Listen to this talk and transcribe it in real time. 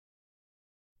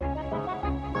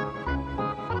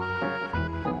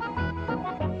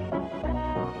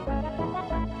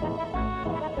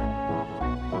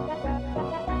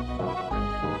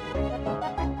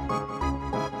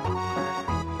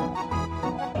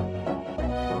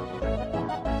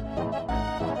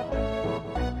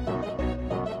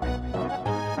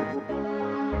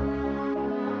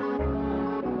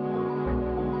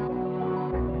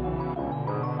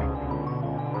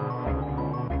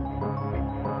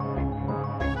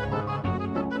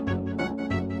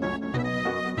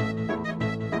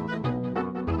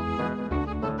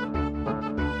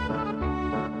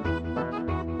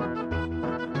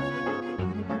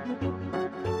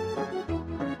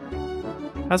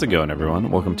How's it going,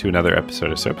 everyone? Welcome to another episode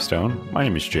of Soapstone. My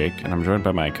name is Jake, and I'm joined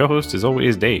by my co-host, as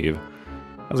always, Dave.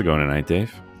 How's it going tonight,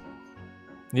 Dave?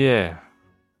 Yeah.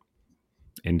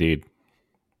 Indeed.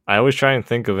 I always try and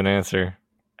think of an answer,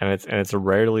 and it's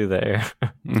rarely there.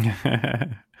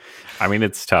 I mean,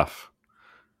 it's tough.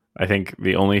 I think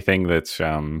the only thing that's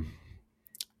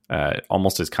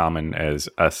almost as common as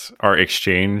our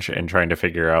exchange and trying to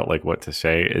figure out like what to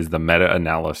say is the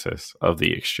meta-analysis of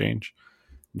the exchange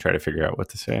and try to figure out what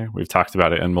to say. We've talked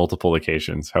about it on multiple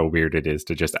occasions, how weird it is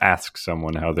to just ask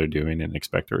someone how they're doing and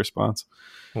expect a response.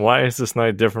 Why is this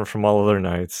night different from all other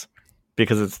nights?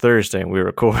 Because it's Thursday and we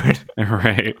record.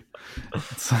 Right.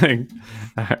 It's like,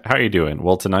 how are you doing?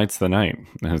 Well, tonight's the night,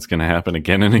 and it's going to happen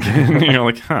again and again. And you're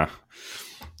like, huh.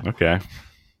 Okay.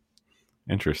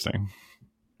 Interesting.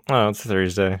 Oh, it's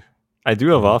Thursday. I do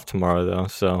have off tomorrow, though,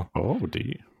 so... Oh, do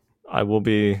you? I will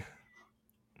be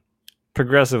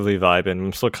progressively vibing.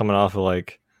 I'm still coming off of,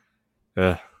 like...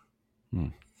 Mm-hmm.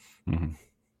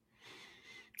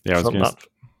 Yeah, I was going to...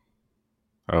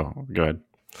 Oh, go ahead.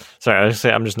 Sorry, I was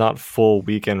say I'm just not full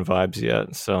weekend vibes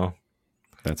yet, so...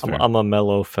 That's fair. I'm a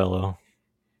mellow fellow.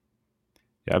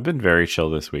 Yeah, I've been very chill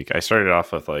this week. I started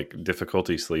off with, like,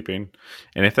 difficulty sleeping,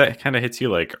 and if that kind of hits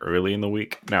you, like, early in the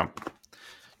week... Now...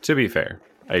 To be fair,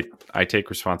 I take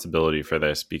responsibility for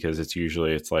this because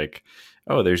it's like,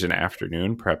 oh, there's an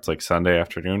afternoon, perhaps like Sunday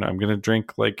afternoon, I'm going to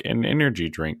drink like an energy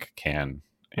drink can.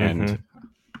 And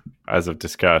as I've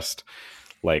discussed,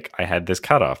 like I had this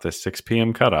cutoff, this 6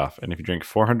 p.m. cutoff. And if you drink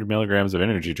 400 milligrams of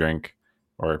energy drink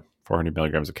or 400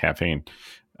 milligrams of caffeine,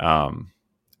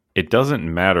 it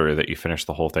doesn't matter that you finish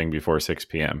the whole thing before 6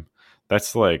 p.m.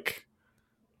 That's like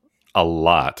a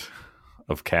lot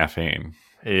of caffeine.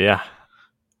 Yeah.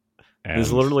 And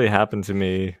this literally happened to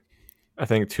me, I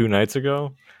think 2 nights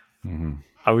ago. Mm-hmm.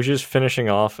 I was just finishing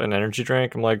off an energy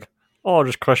drink. I'm like, oh, I'll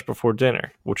just crush before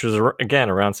dinner, which was, again,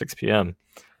 around 6 p.m.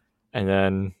 And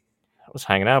then I was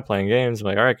hanging out, playing games. I'm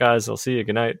like, all right, guys, I'll see you.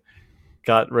 Good night.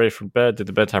 Got ready for bed, did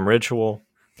the bedtime ritual.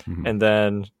 Mm-hmm. And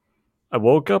then I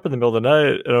woke up in the middle of the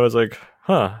night, and I was like,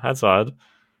 huh, that's odd.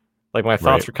 Like, my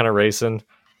thoughts were kind of racing. And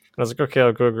I was like, okay,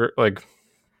 I'll go, like,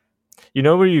 you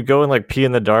know where you go and, like, pee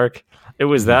in the dark? It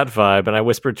was that vibe, and I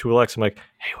whispered to Alexa, I'm like,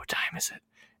 hey, what time is it?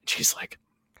 And she's like,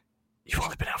 you've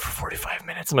only been out for 45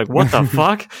 minutes. I'm like, what the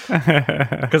fuck?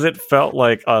 Because it felt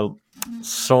like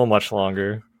so much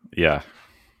longer. Yeah. I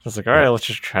was like, all right, let's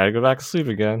just try to go back to sleep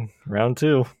again. Round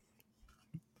 2.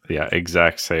 Yeah,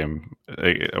 exact same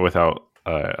without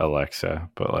Alexa,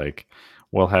 but like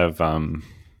we'll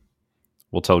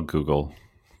tell Google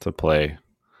to play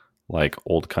like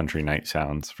old country night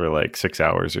sounds for like 6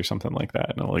 hours or something like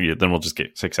that. And then we'll just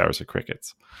get 6 hours of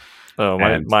crickets. Oh,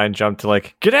 mine jumped to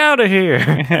like, get out of here.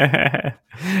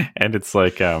 And it's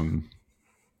like,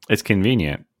 it's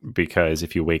convenient because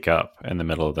if you wake up in the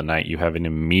middle of the night, you have an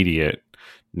immediate,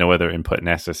 no other input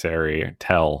necessary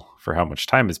tell for how much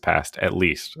time has passed, at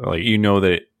least. Like, you know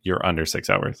that you're under 6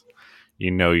 hours. You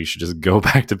know you should just go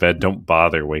back to bed. Don't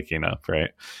bother waking up,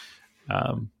 right?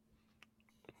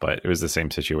 But it was the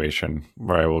same situation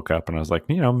where I woke up and I was like,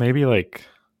 maybe like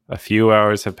a few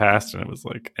hours have passed, and it was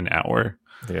like an hour.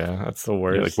 Yeah, that's the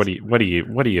worst. You're like, what do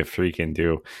you freaking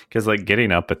do? Because like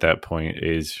getting up at that point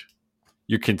is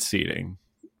you're conceding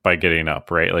by getting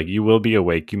up, right? Like you will be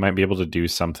awake. You might be able to do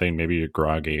something. Maybe you're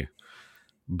groggy,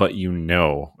 but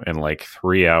in like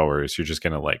 3 hours, you're just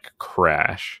going to like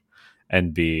crash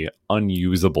and be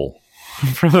unusable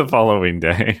for the following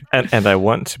day. And I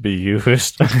want to be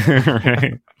used.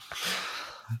 Right.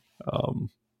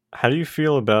 How do you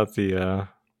feel about the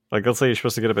like, let's say you're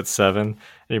supposed to get up at 7 and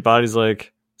your body's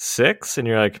like 6 and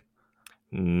you're like,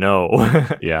 no.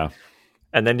 Yeah.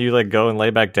 And then you like go and lay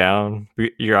back down,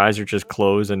 your eyes are just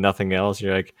closed and nothing else.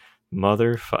 You're like,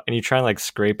 motherfucker. And you try and like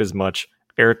scrape as much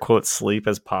air quote sleep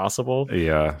as possible.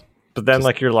 Yeah. But then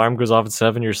like your alarm goes off at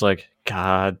 7, you're just like,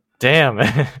 god damn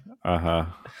it.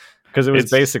 Because it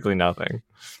was basically nothing.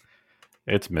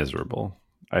 It's miserable.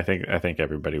 I think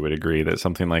everybody would agree that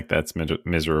something like that's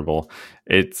miserable.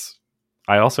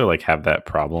 I also like have that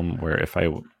problem where if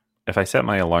I set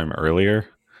my alarm earlier,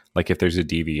 like if there's a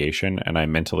deviation and I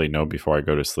mentally know before I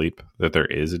go to sleep that there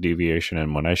is a deviation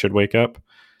and when I should wake up,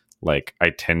 like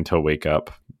I tend to wake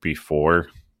up before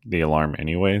the alarm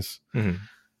anyways. Mm-hmm.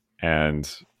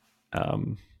 And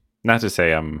not to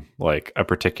say I'm like a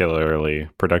particularly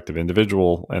productive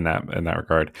individual in that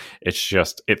regard. It's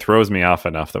just, it throws me off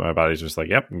enough that my body's just like,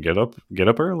 yep, get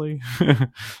up early.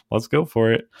 Let's go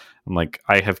for it. I'm like,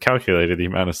 I have calculated the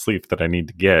amount of sleep that I need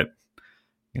to get,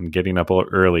 and getting up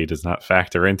early does not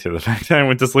factor into the fact that I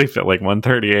went to sleep at like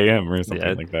 1:30 a.m. or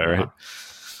something like that, right?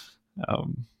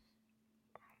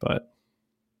 But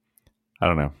I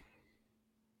don't know.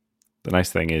 The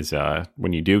nice thing is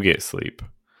when you do get sleep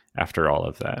after all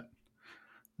of that,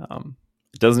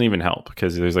 it doesn't even help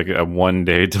because there's like a 1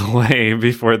 day delay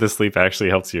before the sleep actually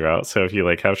helps you out. So if you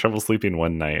like have trouble sleeping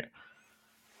one night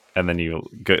and then you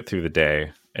get through the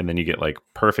day and then you get like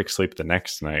perfect sleep the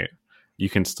next night, you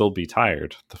can still be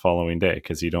tired the following day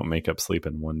because you don't make up sleep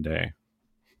in 1 day.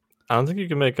 I don't think you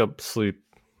can make up sleep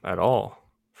at all,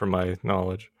 from my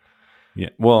knowledge. Yeah.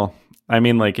 Well, I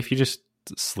mean, like if you just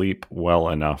sleep well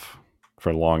enough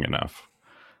for long enough,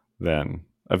 then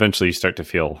eventually you start to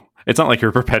feel. It's not like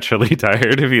you're perpetually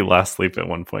tired if you last sleep at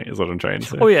one point, is what I'm trying to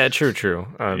say. Oh yeah, true.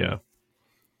 Yeah.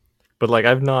 But like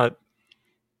I've not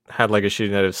had like a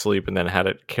shitty night of sleep and then had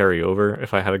it carry over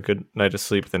if I had a good night of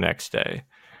sleep the next day.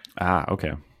 Ah,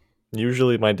 okay.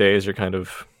 Usually my days are kind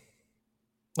of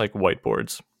like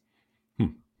whiteboards.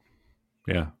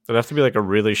 Yeah. It'd have to be like a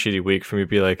really shitty week for me to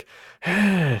be like,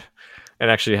 and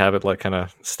actually have it like kind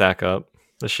of stack up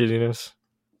the shittiness.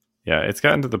 Yeah, it's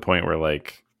gotten to the point where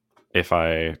like if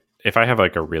I have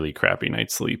like a really crappy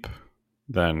night's sleep,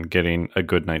 then getting a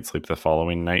good night's sleep the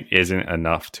following night isn't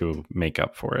enough to make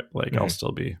up for it. Like I'll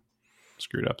still be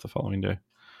screwed up the following day.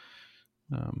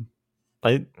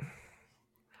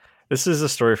 This is a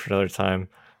story for another time,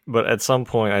 but at some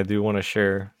point I do want to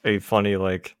share a funny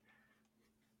like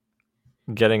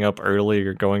getting up early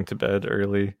or going to bed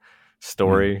early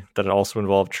story that also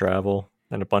involved travel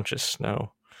and a bunch of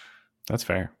snow. That's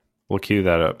fair. We'll cue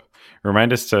that up.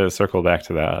 Remind us to circle back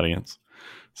to that audience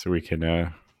so we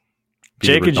can.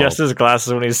 Jake adjusted his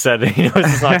glasses when he said it. He knows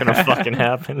it's not going to fucking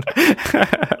happen.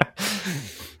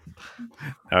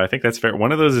 No, I think that's fair.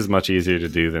 One of those is much easier to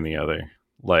do than the other.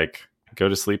 Like, go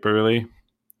to sleep early.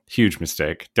 Huge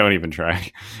mistake. Don't even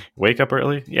try. Wake up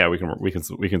early. Yeah, we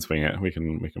can swing it. We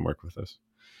can work with this.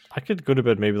 I could go to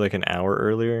bed maybe like an hour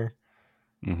earlier.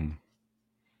 Mm-hmm.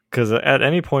 Because at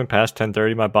any point past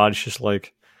 10:30, my body's just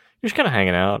like, you're just kind of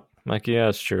hanging out. I'm like, yeah,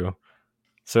 it's true.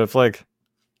 So if like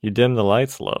you dim the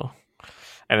lights low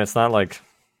and it's not like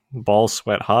ball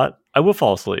sweat hot, I will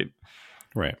fall asleep.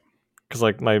 Right. Because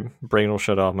like my brain will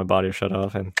shut off, my body will shut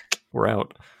off, and we're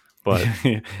out. But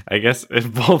I guess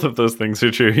if both of those things are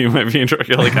true, you might be in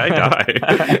trouble. Like, I die.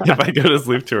 If I go to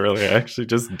sleep too early, I actually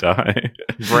just die.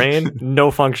 Brain, no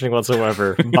functioning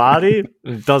whatsoever. Body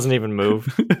doesn't even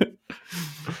move.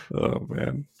 Oh,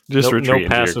 man. Just retreat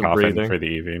into your coffin breathing for the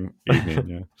evening.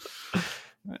 Yeah.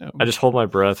 I just hold my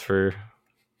breath for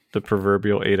the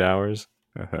proverbial 8 hours.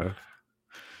 Uh-huh.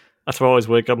 That's why I always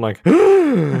wake up I'm like,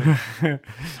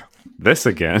 this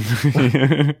again.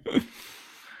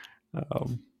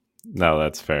 No,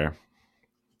 that's fair.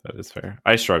 That is fair.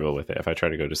 I struggle with it. If I try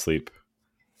to go to sleep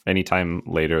anytime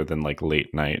later than like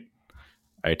late night,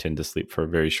 I tend to sleep for a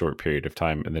very short period of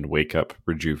time and then wake up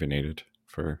rejuvenated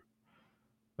for,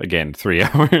 again, 3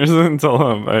 hours until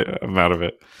I'm out of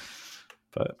it.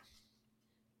 But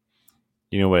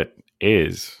you know what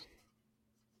is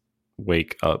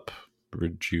wake up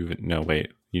No,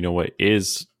 wait. You know what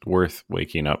is worth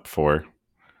waking up for?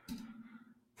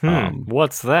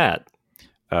 What's that?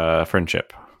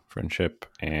 Friendship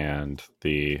and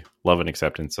the love and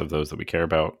acceptance of those that we care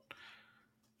about,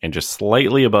 and just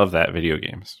slightly above that, video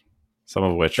games. Some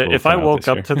of which, if I woke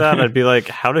up to that, I'd be like,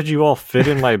 "How did you all fit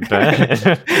in my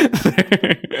bed?"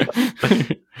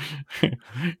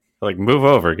 Like, move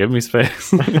over, give me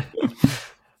space.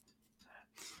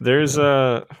 There's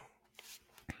a.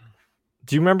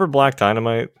 Do you remember Black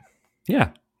Dynamite? Yeah,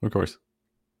 of course.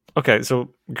 Okay,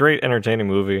 so great, entertaining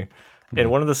movie. In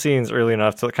one of the scenes early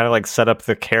enough to kind of like set up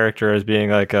the character as being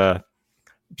like a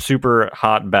super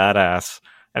hot badass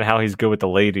and how he's good with the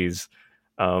ladies.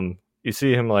 You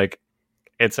see him like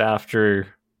it's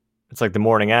like the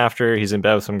morning after he's in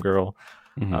bed with some girl.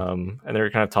 And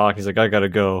they're kind of talking. He's like, I gotta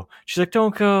go. She's like,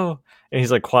 don't go. And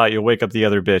he's like, quiet, you'll wake up the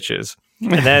other bitches.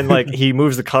 And then like he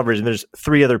moves the covers and there's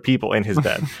 3 other people in his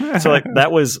bed. So like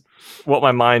that was what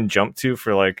my mind jumped to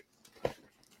for like, I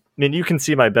mean, you can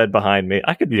see my bed behind me.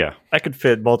 I could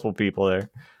fit multiple people there.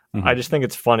 I just think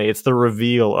it's funny. It's the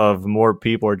reveal of more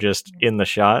people are just in the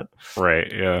shot.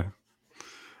 Right. Yeah.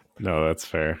 No, that's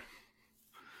fair.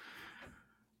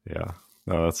 Yeah.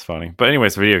 No, that's funny. But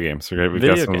anyways, video games. We've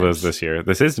got some of those this year.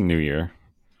 This is New Year.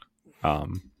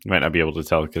 You might not be able to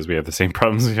tell because we have the same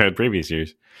problems we had previous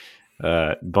years.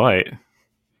 But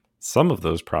some of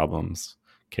those problems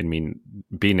can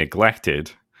be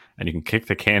neglected, and you can kick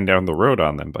the can down the road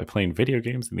on them by playing video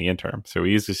games in the interim. So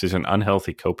we use this as an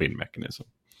unhealthy coping mechanism.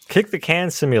 Kick the Can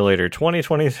Simulator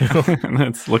 2022. And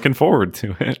that's looking forward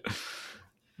to it.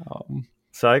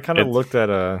 So I kind of looked at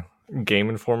a Game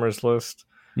Informer's list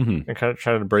and kind of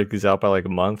tried to break these out by like a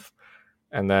month.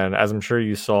 And then, as I'm sure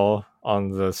you saw on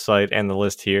the site and the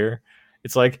list here,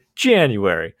 it's like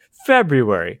January,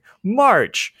 February,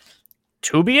 March,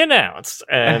 to be announced.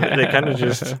 And they kind of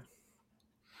just,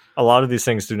 a lot of these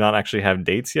things do not actually have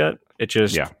dates yet. It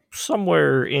just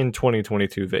somewhere in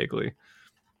 2022 vaguely.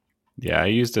 Yeah, I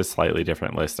used a slightly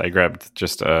different list. I grabbed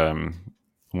just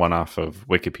one off of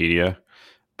Wikipedia,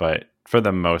 but for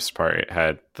the most part, it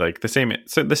had like the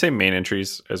same main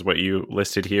entries as what you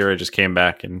listed here. I just came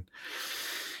back and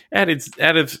added.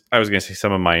 I was going to say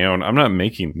some of my own. I'm not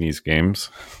making these games,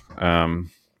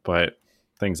 but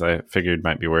things I figured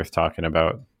might be worth talking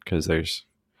about because there's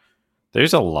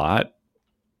a lot.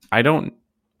 I don't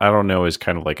know is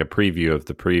kind of like a preview of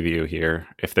the preview here.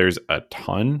 If there's a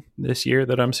ton this year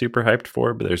that I'm super hyped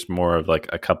for, but there's more of like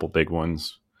a couple big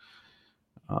ones.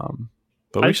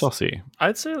 But we shall see.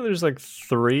 I'd say there's like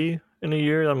 3 in a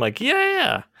year. I'm like,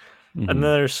 yeah. Mm-hmm. And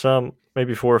then there's some,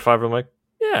 maybe 4 or 5. I'm like,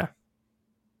 yeah.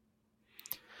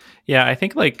 Yeah, I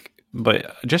think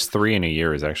but just 3 in a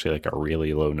year is actually like a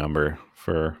really low number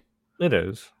for it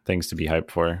is things to be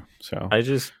hyped for. So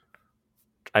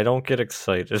I don't get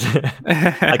excited.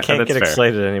 I can't get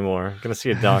excited anymore. I'm gonna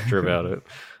see a doctor about it.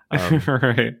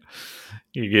 Right.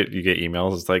 You get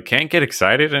emails. It's like, can't get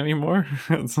excited anymore.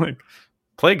 It's like,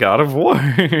 play God of War.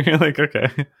 You're like,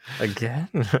 okay, again.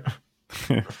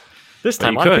 This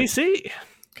time on PC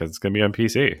because it's gonna be on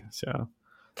PC. So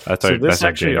this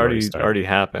actually already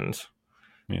happened.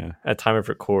 Yeah, at time of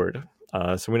record.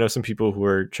 So we know some people who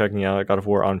are checking out God of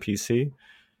War on PC.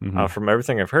 Mm-hmm. From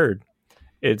everything I've heard,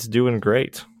 it's doing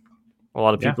great. A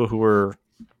lot of people who were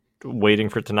waiting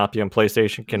for it to not be on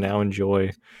PlayStation can now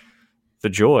enjoy the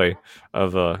joy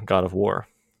of God of War.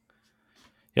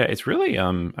 Yeah, it's really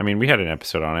I mean, we had an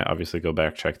episode on it. Obviously, go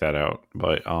back, check that out.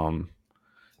 But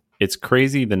it's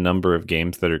crazy the number of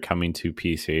games that are coming to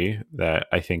PC that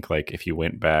I think like if you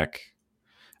went back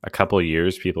a couple of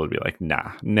years, people would be like,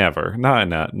 nah, never. Not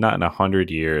in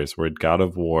 100 years would God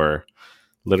of War,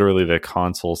 literally the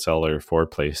console seller for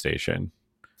PlayStation,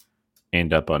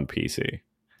 end up on PC.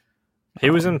 He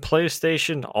was in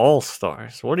PlayStation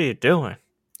All-Stars. What are you doing?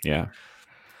 Yeah.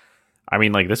 I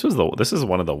mean, like this is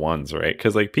one of the ones, right?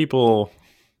 Because like people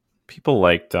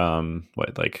liked Killzone,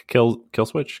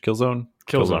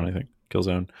 I think.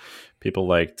 Killzone. People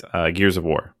liked Gears of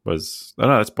War. That's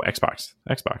Xbox.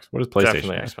 What is PlayStation?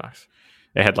 Definitely Xbox.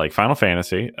 It had like Final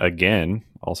Fantasy again,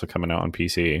 also coming out on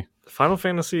PC. Final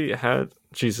Fantasy had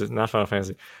not Final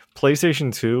Fantasy.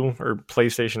 PlayStation 2 or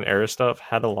PlayStation era stuff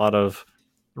had a lot of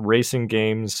racing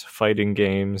games, fighting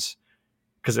games,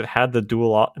 because it had the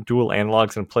dual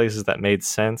analogs in places that made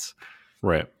sense.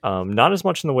 Right. Not as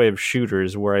much in the way of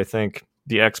shooters, where I think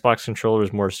the Xbox controller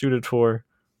is more suited for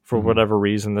whatever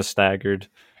reason, the staggered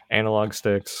analog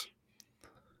sticks.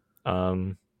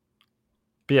 But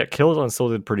yeah, Killzone still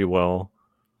did pretty well.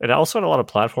 It also had a lot of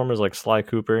platformers like Sly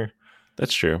Cooper.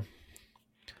 That's true.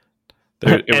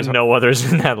 No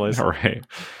others in that list. Right.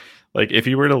 Like if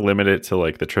you were to limit it to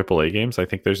like the AAA games, I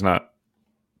think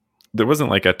there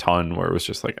wasn't like a ton where it was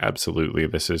just like, absolutely,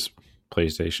 this is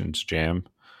PlayStation's jam.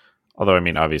 Although, I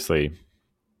mean, obviously,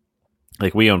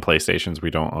 like we own PlayStations,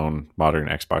 we don't own modern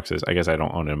Xboxes. I guess I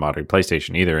don't own a modern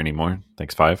PlayStation either anymore.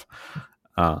 Thanks, 5.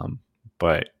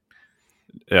 But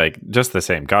like just the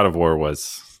same, God of War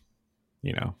was,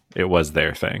 it was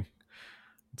their thing.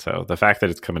 So the fact that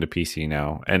it's coming to PC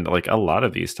now, and like a lot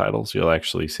of these titles you'll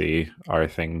actually see are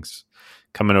things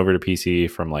coming over to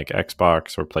PC from like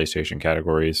Xbox or PlayStation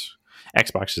categories.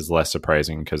 Xbox is less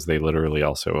surprising because they literally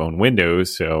also own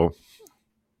Windows, so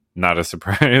not a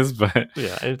surprise, but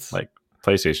yeah, it's like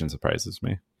PlayStation surprises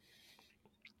me.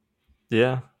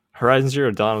 Yeah. Horizon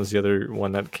Zero Dawn was the other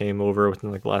one that came over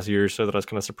within like the last year or so that I was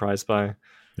kind of surprised by.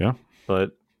 Yeah.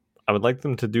 But I would like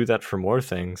them to do that for more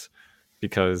things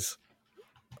because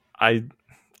I'm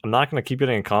not going to keep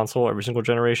getting a console every single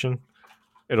generation.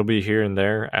 It'll be here and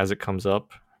there as it comes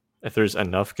up if there's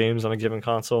enough games on a given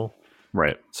console.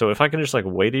 Right. So if I can just like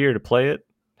wait a year to play it,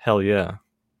 hell yeah.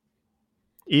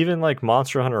 Even like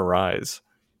Monster Hunter Rise,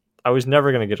 I was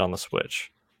never going to get on the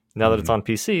Switch. Now that it's on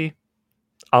PC,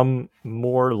 I'm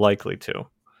more likely to.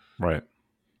 Right.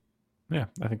 Yeah,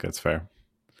 I think that's fair.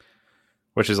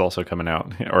 Which is also coming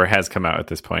out, or has come out at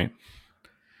this point.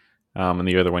 And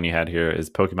the other one you had here is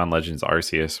Pokemon Legends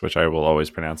Arceus, which I will always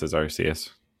pronounce as Arceus.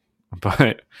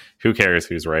 But who cares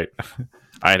who's right?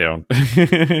 I don't.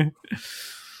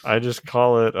 I just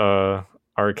call it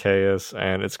Arceus,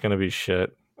 and it's going to be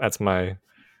shit. That's my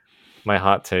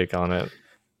hot take on it.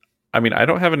 I mean, I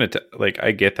don't have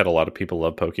I get that a lot of people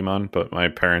love Pokemon, but my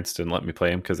parents didn't let me play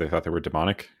them because they thought they were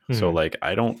demonic. Mm-hmm. So, like,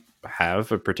 I don't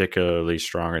have a particularly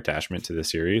strong attachment to the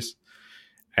series.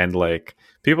 And like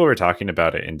people were talking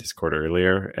about it in Discord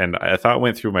earlier, and I thought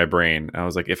went through my brain. I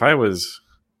was like, if I was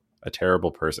a terrible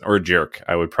person or a jerk,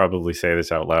 I would probably say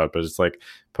this out loud, but it's like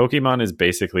Pokemon is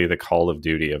basically the Call of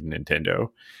Duty of Nintendo.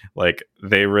 Like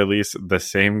they release the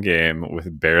same game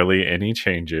with barely any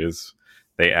changes.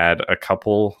 They add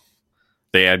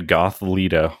Goth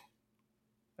Lita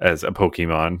as a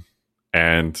Pokemon,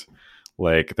 and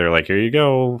like they're like, here you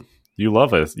go. You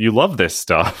love us. You love this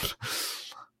stuff.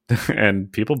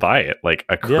 And people buy it like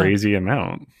a crazy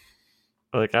amount.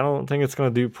 Like I don't think it's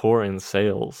gonna do poor in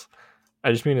sales.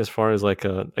 I just mean as far as like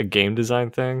a game design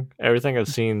thing, everything I've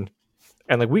seen,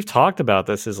 and like we've talked about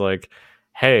this, is like,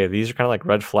 hey, these are kind of like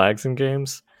red flags in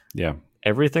games. Yeah.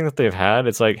 Everything that they've had,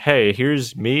 it's like, hey,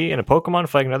 here's me and a Pokemon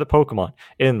fighting another Pokemon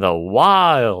in the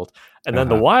wild. And then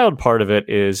the wild part of it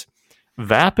is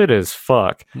vapid as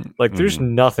fuck. Like there's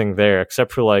nothing there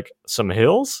except for like some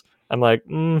hills. I'm like,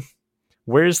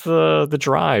 where's the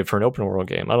drive for an open world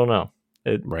game? I don't know.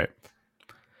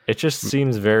 It just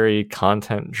seems very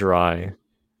content dry.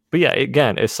 But yeah,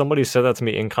 again, if somebody said that to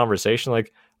me in conversation,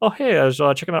 like, oh, hey, I was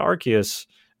checking out Arceus.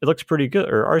 It looks pretty good.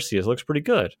 Or Arceus looks pretty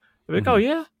good. I'd be like, oh,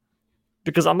 yeah?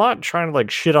 Because I'm not trying to,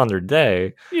 like, shit on their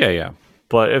day. Yeah.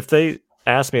 But if they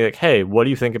ask me, like, hey, what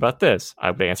do you think about this? I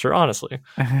would answer honestly.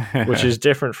 Which is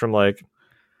different from, like,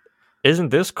 isn't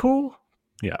this cool?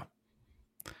 Yeah.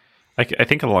 I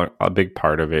think a big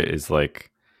part of it is,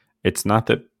 like, it's not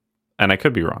that... And I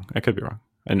could be wrong.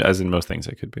 And as in most things,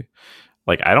 I could be.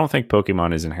 Like, I don't think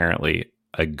Pokemon is inherently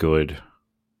a good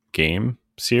game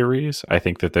series. I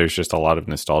think that there's just a lot of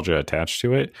nostalgia attached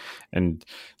to it. And,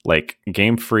 like,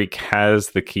 Game Freak has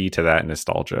the key to that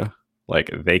nostalgia.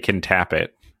 Like, they can tap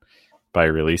it by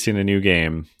releasing a new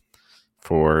game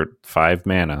for 5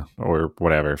 mana or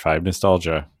whatever, 5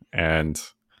 nostalgia. And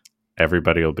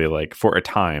everybody will be like, for a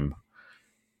time,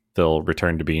 they'll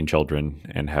return to being children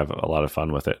and have a lot of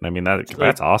fun with it. And I mean,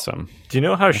 that's awesome. Do you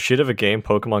know how shit of a game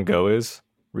Pokemon Go is?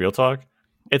 Real talk.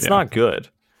 It's not good,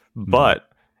 but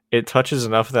it touches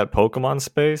enough of that Pokemon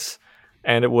space,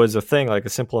 and it was a thing, like,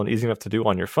 it's simple and easy enough to do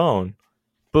on your phone.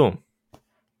 Boom.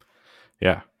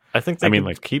 Yeah. I think they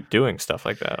can keep doing stuff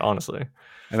like that, honestly.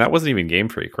 And that wasn't even Game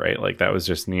Freak, right? Like, that was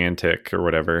just Niantic or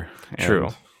whatever. And true.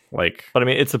 Like, but I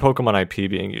mean, it's the Pokemon IP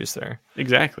being used there.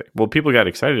 Exactly. Well, people got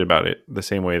excited about it the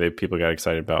same way that people got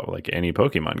excited about like any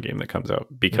Pokemon game that comes out,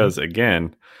 because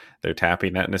again, they're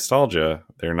tapping that nostalgia.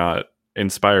 They're not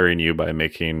inspiring you by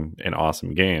making an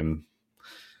awesome game.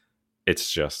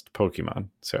 It's just Pokemon.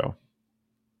 So,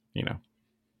 you know,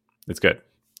 it's good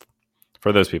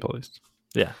for those people at least.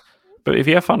 Yeah. But if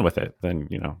you have fun with it, then,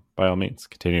 you know, by all means,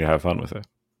 continue to have fun with it.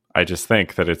 I just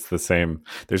think that it's the same.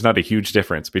 There's not a huge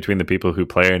difference between the people who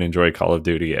play and enjoy Call of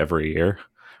Duty every year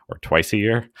or twice a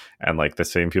year and like the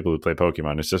same people who play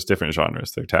Pokemon. It's just different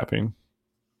genres. They're tapping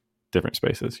different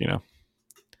spaces, you know.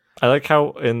 I like how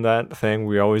in that thing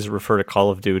we always refer to Call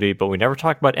of Duty, but we never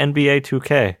talk about NBA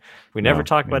 2K. We never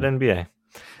talk about NBA.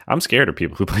 I'm scared of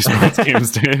people who play sports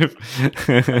games, Dave.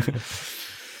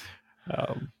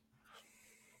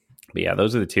 But yeah,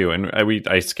 those are the two. And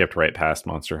I skipped right past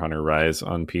Monster Hunter Rise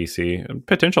on PC.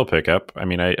 Potential pickup. I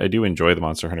mean, I do enjoy the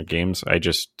Monster Hunter games. I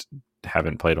just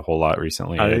haven't played a whole lot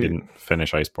recently. I didn't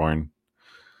finish Iceborne.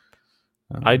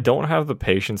 I don't have the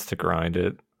patience to grind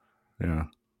it. Yeah.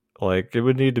 Like, it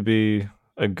would need to be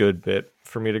a good bit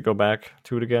for me to go back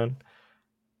to it again.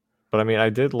 But I mean, I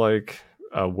did like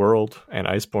World and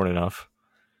Iceborne enough.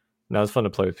 Now it's fun to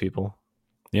play with people.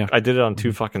 Yeah, I did it on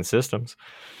 2 fucking systems.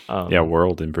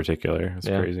 World in particular. It's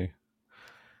crazy.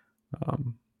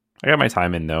 I got my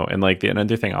time in though, and like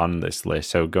another thing on this list.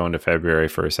 So going to February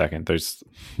for a second, there's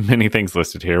many things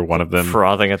listed here. One of them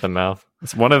frothing at the mouth.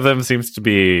 One of them seems to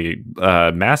be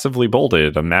massively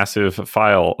bolded, a massive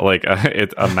file, like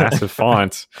it's a massive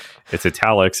font. It's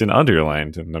italics and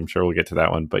underlined, and I'm sure we'll get to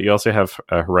that one. But you also have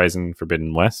Horizon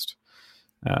Forbidden West.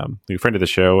 Your friend of the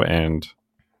show and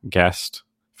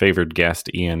favored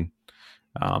guest Ian,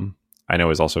 I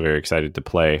know is also very excited to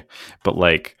play. But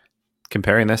like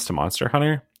comparing this to Monster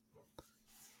Hunter,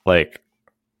 like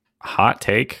hot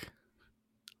take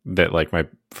that like my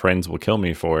friends will kill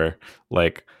me for,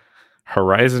 like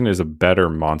Horizon is a better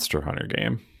Monster Hunter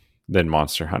game than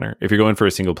Monster Hunter if you're going for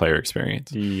a single player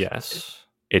experience. Yes,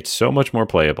 it's so much more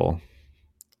playable.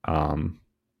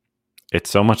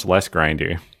 It's so much less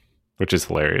grindy, which is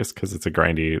hilarious because it's a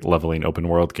grindy leveling open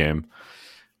world game.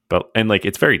 And like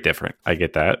it's very different. I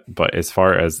get that, but as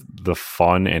far as the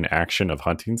fun and action of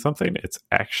hunting something, it's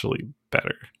actually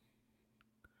better.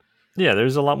 Yeah,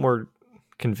 there's a lot more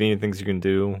convenient things you can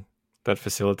do that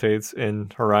facilitates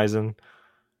in Horizon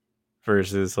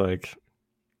versus like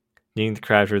needing to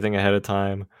craft everything ahead of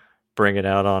time. bring it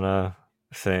out on a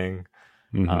thing.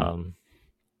 Mm-hmm.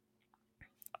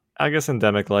 I guess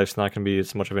endemic life's not going to be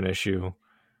as much of an issue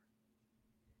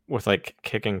with like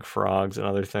kicking frogs and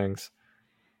other things.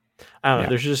 I don't know. Yeah.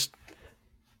 There's just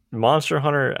Monster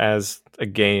Hunter as a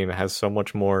game has so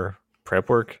much more prep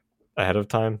work ahead of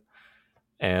time,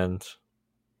 and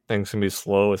things can be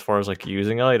slow as far as like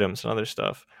using items and other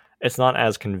stuff. It's not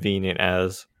as convenient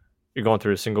as you're going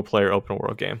through a single player open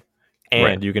world game,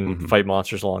 Right. and you can Mm-hmm. fight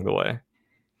monsters along the way.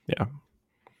 Yeah.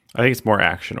 I think it's more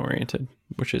action oriented,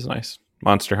 which is nice.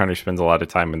 Monster Hunter spends a lot of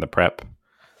time in the prep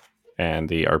and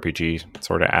the RPG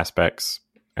sort of aspects,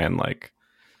 and like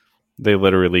they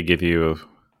literally give you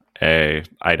a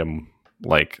item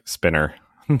like spinner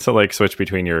to like switch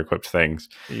between your equipped things.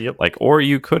 Yep. Like, or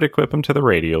you could equip them to the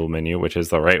radial menu, which is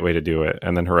the right way to do it.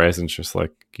 And then Horizon's just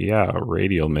like, yeah,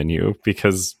 radial menu,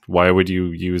 because why would you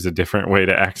use a different way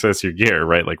to access your gear,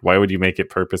 right? Like, why would you make it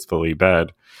purposefully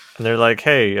bad? And they're like,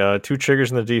 hey, 2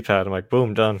 triggers in the D-pad. I'm like,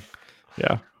 boom, done.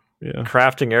 Yeah. Yeah.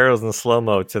 Crafting arrows in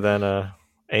slow-mo to then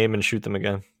aim and shoot them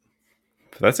again.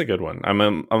 That's a good one.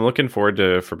 I'm looking forward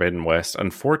to Forbidden West.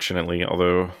 Unfortunately,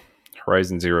 although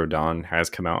Horizon Zero Dawn has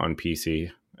come out on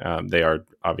PC, they are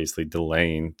obviously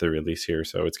delaying the release here,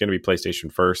 so it's going to be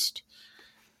PlayStation first.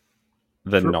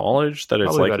 The knowledge that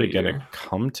it's likely going to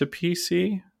come to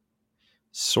PC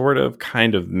sort of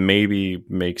kind of maybe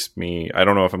makes me, I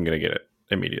don't know if I'm going to get it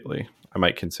immediately. I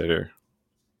might consider.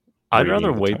 I'd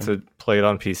rather wait to play it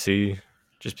on PC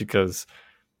just because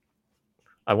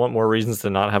I want more reasons to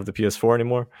not have the PS4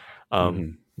 anymore.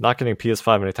 Not getting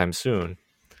PS5 anytime soon,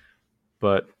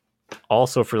 but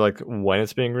also for like when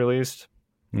it's being released,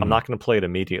 I'm not going to play it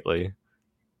immediately.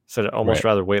 So I'd almost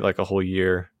rather wait like a whole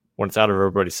year. When it's out of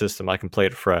everybody's system, I can play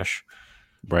it fresh.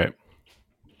 Right.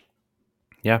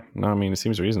 Yeah. No, I mean, it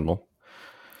seems reasonable.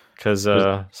 Because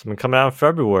something coming out in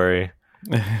February,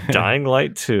 Dying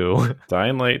Light 2.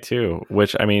 Dying Light 2,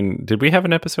 which, I mean, did we have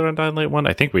an episode on Dying Light 1?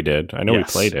 I think we did. I know we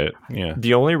played it. Yeah.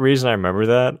 The only reason I remember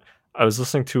that, I was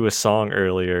listening to a song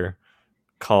earlier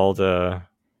called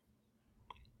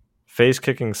Face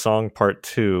Kicking Song Part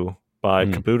 2 by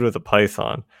Kabuto the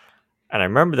Python. And I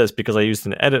remember this because I used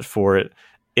an edit for it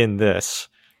in this.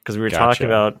 Because we were talking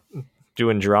about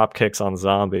doing drop kicks on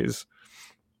zombies.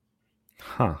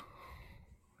 Huh.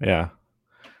 Yeah.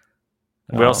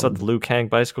 We also had the Liu Kang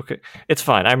bicycle kick. It's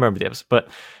fine. I remember the episode, but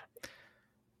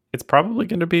it's probably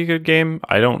going to be a good game.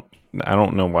 I don't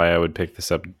know why I would pick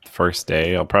this up first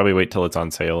day. I'll probably wait till it's on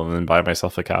sale and then buy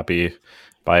myself a copy,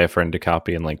 buy a friend a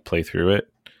copy, and like play through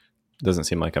it. Doesn't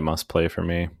seem like a must play for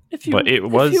me. If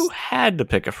you had to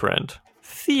pick a friend,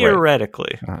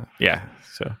 theoretically, yeah.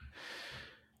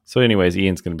 So, anyways,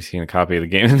 Ian's going to be seeing a copy of the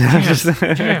game.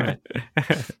 Damn it.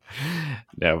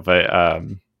 No, but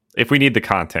if we need the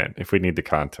content,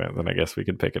 then I guess we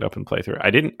could pick it up and play through.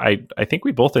 I think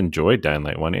we both enjoyed Dying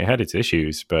Light 1. It had its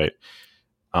issues, but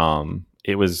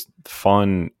it was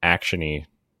fun, actiony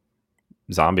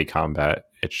zombie combat.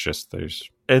 It's just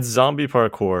it's zombie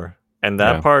parkour, and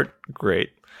that part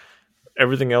great.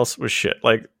 Everything else was shit.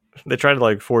 Like they tried to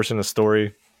like force in a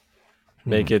story,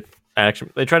 make it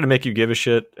action. They tried to make you give a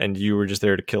shit, and you were just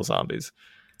there to kill zombies.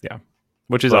 Yeah,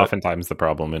 which is oftentimes the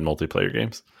problem in multiplayer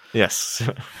games. Yes.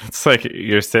 It's like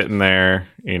you're sitting there,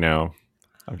 I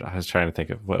was trying to think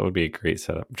of what would be a great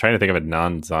setup. I'm trying to think of a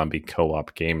non-zombie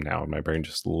co-op game now, and my brain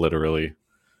just literally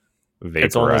vaporized.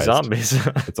 It's only zombies.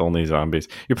 It's only zombies.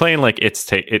 You're playing like It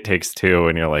Takes Two,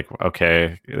 and you're like,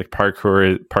 okay, like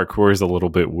parkour is a little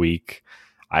bit weak.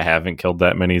 I haven't killed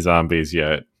that many zombies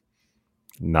yet.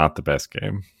 Not the best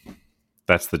game.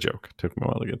 That's the joke. Took me a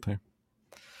while to get there.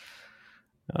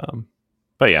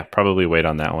 But yeah, probably wait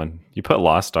on that one. You put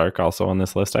Lost Ark also on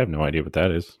this list. I have no idea what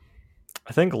that is.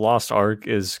 I think Lost Ark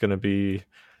is going to be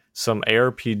some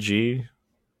ARPG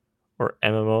or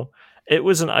MMO. It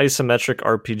was an isometric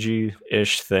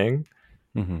RPG-ish thing.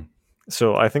 Mm-hmm.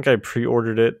 So I think I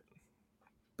pre-ordered it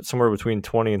somewhere between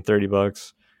 $20 and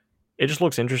 $30. It just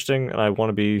looks interesting, and I want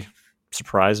to be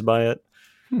surprised by it.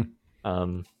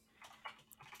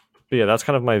 But yeah, that's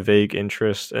kind of my vague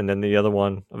interest. And then the other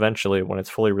one, eventually, when it's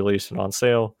fully released and on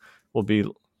sale, will be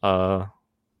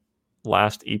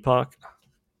Last Epoch.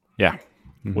 Yeah.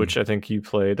 Mm-hmm. Which I think you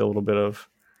played a little bit of.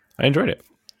 I enjoyed it.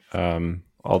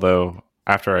 Although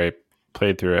after I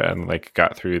played through it and like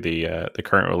got through the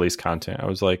current release content, I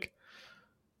was like,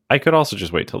 I could also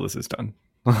just wait till this is done.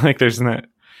 Like that's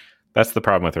the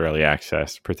problem with early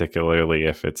access, particularly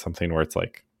if it's something where it's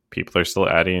like people are still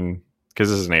adding, because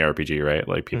this is an ARPG, right?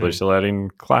 Like people are still adding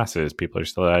classes, people are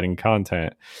still adding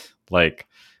content. Like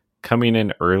coming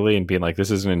in early and being like,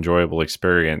 this is an enjoyable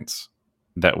experience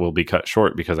that will be cut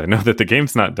short because I know that the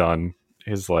game's not done,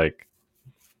 is like,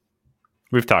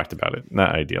 we've talked about it,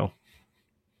 not ideal.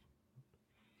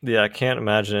 Yeah, I can't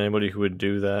imagine anybody who would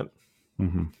do that.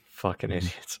 Mm-hmm. Fucking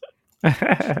idiots.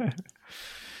 I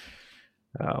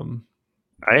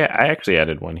actually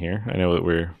added one here. I know that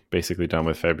we're basically done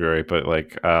with February, but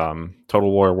like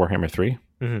Total War Warhammer 3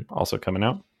 also coming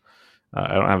out.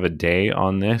 I don't have a day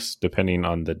on this. Depending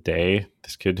on the day,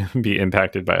 this could be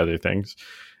impacted by other things.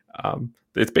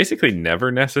 It's basically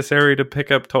never necessary to pick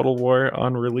up Total War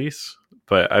on release,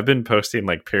 but I've been posting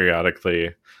like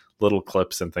periodically little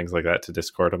clips and things like that to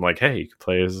Discord. I'm like, hey, you can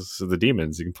play as the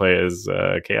demons. You can play as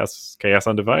Chaos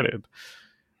Undivided.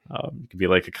 You could be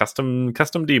like a custom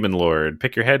demon lord.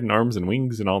 Pick your head and arms and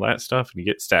wings and all that stuff, and you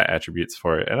get stat attributes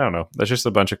for it. And I don't know. That's just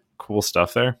a bunch of cool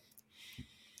stuff there.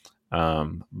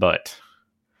 But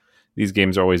these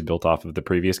games are always built off of the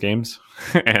previous games,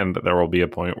 and there will be a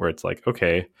point where it's like,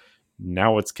 okay,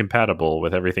 now it's compatible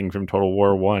with everything from Total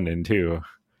War 1 and 2.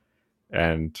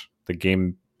 And the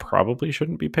game probably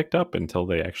shouldn't be picked up until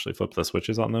they actually flip the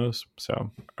switches on those. So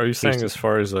are you saying as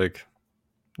far as like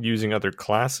using other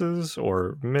classes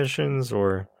or missions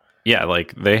or? Yeah,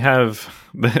 like they have,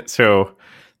 so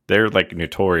they're like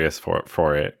notorious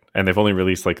for it, and they've only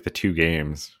released like the 2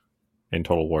 games in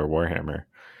Total War Warhammer.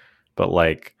 But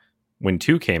like when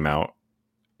 2 came out,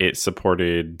 it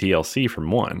supported DLC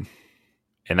from 1,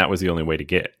 and that was the only way to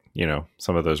get,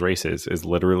 some of those races is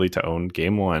literally to own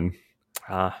game 1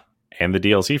 and the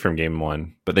DLC from game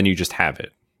 1, but then you just have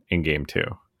it in game 2.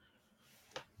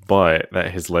 But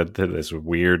that has led to this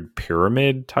weird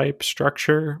pyramid type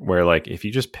structure where like if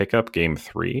you just pick up game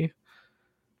 3,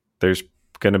 there's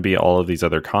going to be all of these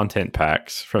other content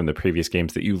packs from the previous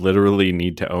games that you literally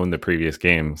need to own the previous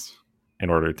games in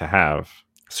order to have.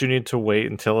 So you need to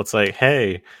wait until it's like,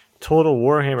 hey, Total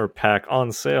Warhammer pack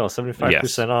on sale,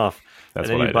 75% off. That's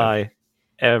and then you buy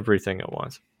everything at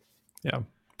once. Yeah,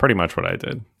 pretty much what I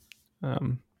did.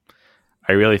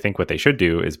 I really think what they should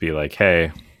do is be like,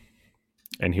 hey,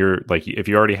 and here, like, if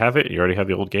you already have it, you already have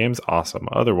the old games, awesome.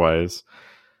 Otherwise,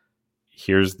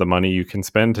 here's the money you can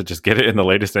spend to just get it in the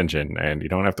latest engine, and you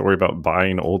don't have to worry about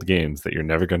buying old games that you're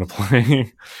never going to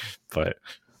play. But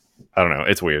I don't know.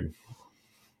 It's weird.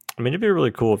 I mean, it'd be really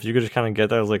cool if you could just kind of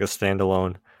get that as like a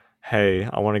standalone, hey,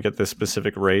 I want to get this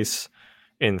specific race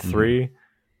in 3,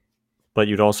 but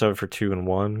you'd also have it for 2 and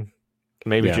 1.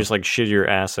 Maybe just like shittier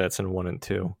assets in 1 and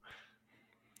 2.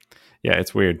 Yeah,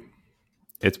 it's weird.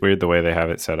 It's weird the way they have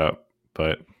it set up,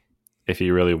 but if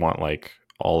you really want like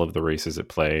all of the races at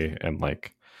play, and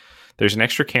like there's an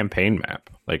extra campaign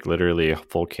map, like literally a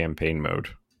full campaign mode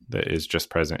that is just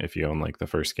present if you own like the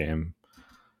first game,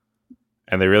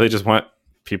 and they really just want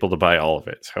people to buy all of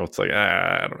it. So it's like,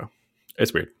 I don't know,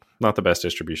 it's weird. Not the best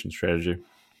distribution strategy.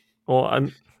 Well, I don't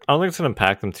think it's going to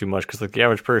impact them too much because like the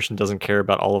average person doesn't care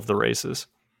about all of the races.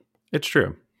 It's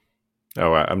true.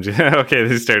 Oh, I'm just okay.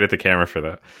 They stared at the camera for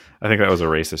that. I think that was a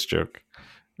racist joke.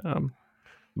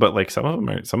 But like some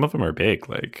of them are big.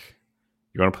 Like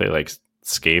you want to play like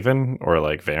Skaven or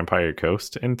like Vampire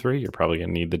Coast in 3, you're probably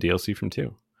gonna need the DLC from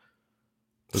 2.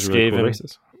 Those Skaven, really cool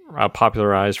races.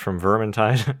 Popularized from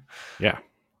Vermintide. Yeah.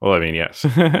 Well, I mean, yes.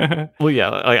 Well, yeah.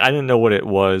 Like I didn't know what it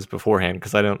was beforehand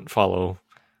because I don't follow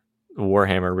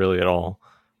Warhammer really at all.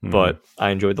 But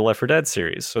I enjoyed the Left 4 Dead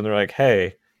series, so they're like,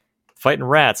 hey, fighting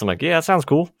rats. I'm like, yeah, that sounds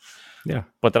cool. Yeah.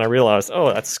 But then I realized,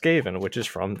 oh, that's Skaven, which is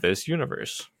from this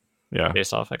universe. Yeah.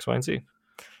 Based off X, Y, and Z.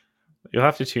 You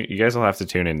guys will have to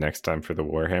tune in next time for the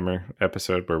Warhammer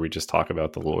episode where we just talk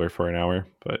about the lore for an hour.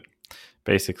 But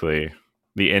basically,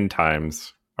 the end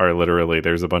times are literally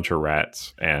there's a bunch of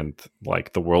rats and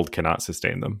like the world cannot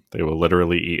sustain them. They will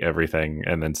literally eat everything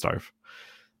and then starve.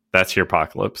 That's your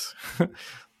apocalypse.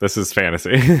 This is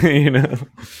fantasy,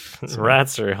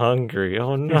 Rats are hungry.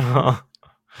 Oh no.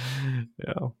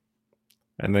 Yeah.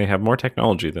 And they have more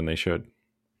technology than they should.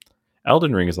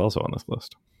 Elden Ring is also on this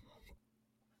list.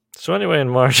 So anyway, in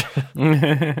March.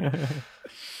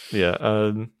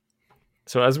 Yeah.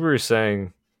 So as we were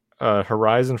saying,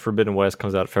 Horizon Forbidden West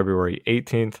comes out February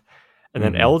 18th. And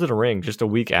then Elden Ring just a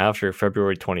week after,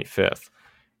 February 25th.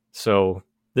 So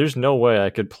there's no way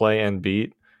I could play and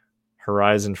beat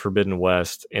Horizon Forbidden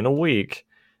West in a week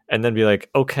and then be like,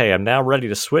 okay, I'm now ready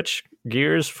to switch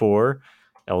gears for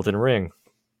Elden Ring.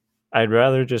 I'd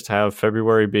rather just have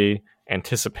February be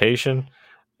anticipation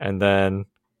and then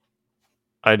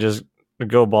I just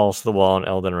go balls to the wall on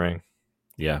Elden Ring.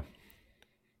 Yeah.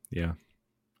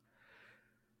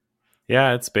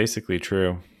 Yeah, it's basically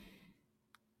true.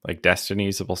 Like Destiny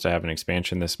is supposed to have an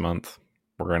expansion this month.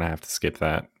 We're going to have to skip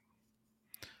that.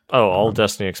 Oh, all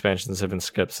Destiny expansions have been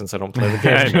skipped since I don't play the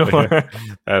game anymore.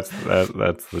 That's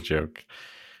the joke.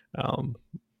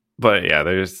 but yeah,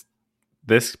 there's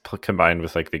this combined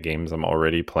with like the games I'm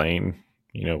already playing,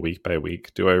 week by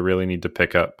week. Do I really need to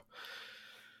pick up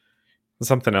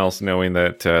something else, knowing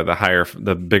that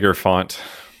the bigger font,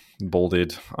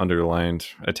 bolded, underlined,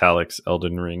 italics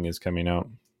Elden Ring is coming out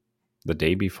the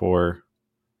day before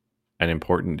an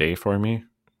important day for me?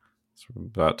 So I'm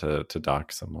about to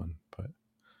dox someone, but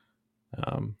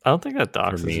I don't think that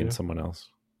doxes for me you. and someone else.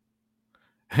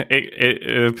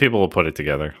 People will put it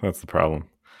together. That's the problem.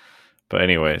 But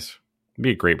anyways, it'd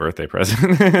be a great birthday present.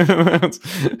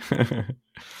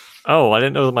 Oh, I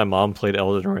didn't know that my mom played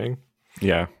Elden Ring.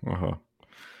 Yeah. Uh-huh.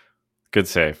 Good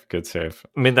save. Good save.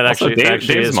 I mean, that Also, actually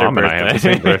Dave's is mom her and I have the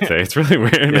same birthday. It's really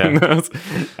weird. Yeah.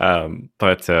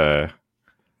 But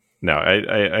no,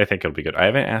 I think it'll be good. I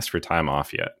haven't asked for time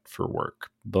off yet for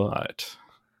work, but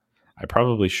I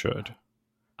probably should.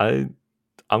 I'm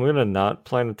gonna not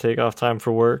plan to take off time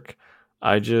for work.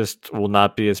 I just will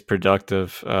not be as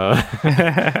productive.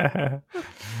 I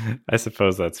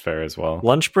suppose that's fair as well.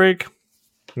 Lunch break?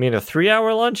 I mean, a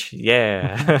 3-hour lunch?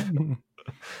 Yeah.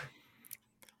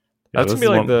 That's gonna be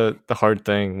like the hard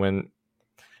thing when,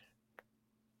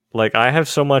 like, I have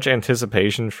so much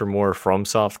anticipation for more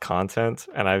FromSoft content,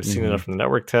 and I've seen enough from the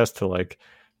network test to like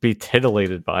be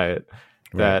titillated by it.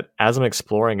 That as I'm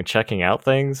exploring and checking out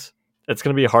things, it's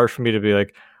gonna be hard for me to be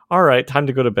like, all right, time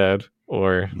to go to bed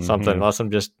or something, unless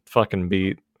I'm just fucking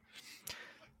beat.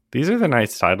 These are the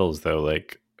nice titles, though.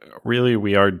 Like, really,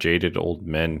 we are jaded old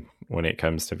men when it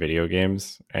comes to video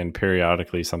games, and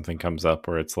periodically something comes up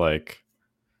where it's like,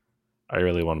 I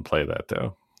really want to play that,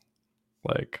 though.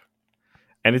 Like,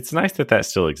 and it's nice that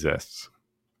still exists.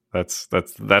 That's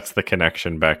the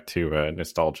connection back to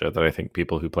nostalgia that I think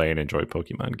people who play and enjoy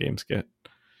Pokemon games get.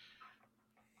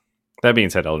 That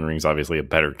being said, Elden Ring is obviously a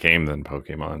better game than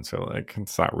Pokemon, so like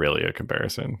it's not really a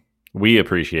comparison. We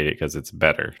appreciate it because it's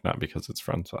better, not because it's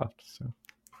FromSoft. So,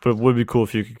 but it would be cool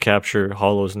if you could capture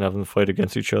Hollows and have them fight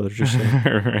against each other. Just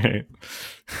right.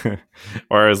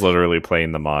 Or I was literally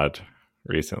playing the mod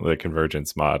recently, the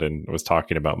Convergence mod, and was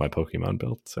talking about my Pokemon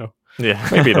build. So yeah,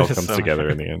 maybe it all comes together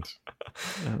in the end.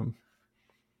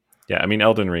 Yeah, I mean,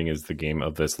 Elden Ring is the game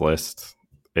of this list.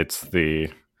 It's the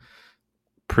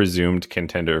presumed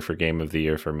contender for Game of the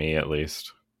Year for me, at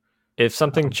least. If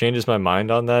something changes my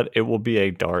mind on that, it will be a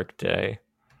dark day.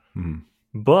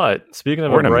 But speaking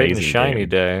of a bright and shiny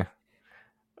day,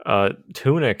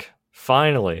 Tunic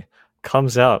finally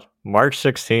comes out March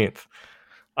 16th.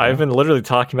 I've been literally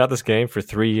talking about this game for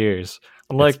 3 years.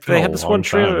 I'm like, they had this one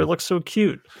trailer. It looks so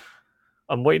cute.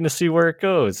 I'm waiting to see where it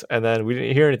goes. And then we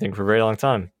didn't hear anything for a very long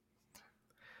time.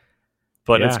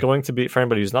 But it's going to be, for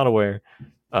anybody who's not aware,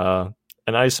 an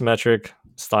isometric,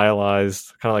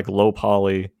 stylized, kind of like low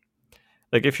poly.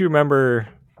 Like, if you remember,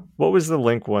 what was the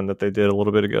Link one that they did a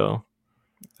little bit ago?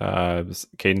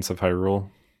 Cadence of Hyrule?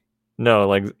 No,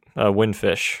 like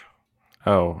Windfish.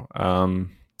 Oh,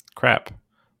 crap.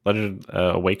 Legend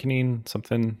Awakening,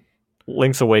 something?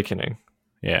 Link's Awakening.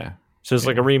 Yeah. So it's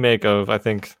like a remake of, I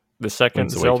think, the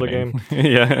second Link's Zelda Awakening. game.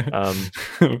 Yeah.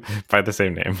 By the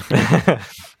same name.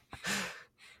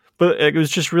 But it was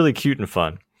just really cute and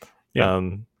fun. Yeah.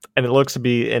 And it looks to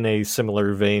be in a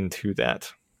similar vein to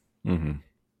that.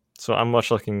 So I'm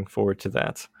much looking forward to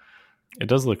that. It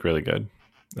does look really good.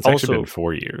 It's actually been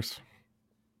 4 years.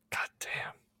 God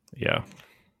damn. Yeah.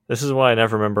 This is why I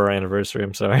never remember our anniversary.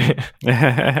 I'm sorry.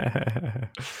 This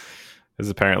is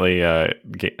apparently a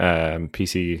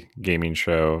PC gaming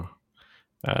show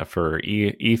for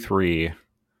E3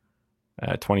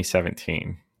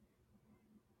 2017.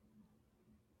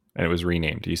 And it was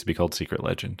renamed. It used to be called Secret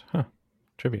Legend. Huh.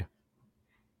 Trivia.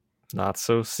 Not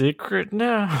so secret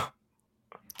now.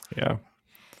 Yeah.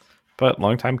 But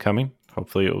long time coming.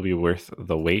 Hopefully it will be worth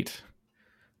the wait.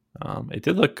 It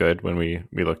did look good when we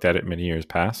looked at it many years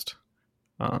past.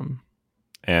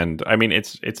 And I mean,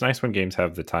 it's nice when games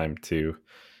have the time to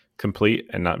complete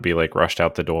and not be like rushed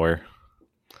out the door.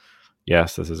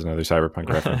 Yes, this is another Cyberpunk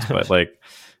reference, but like,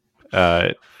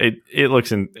 it looks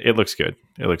good.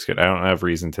 It looks good. I don't have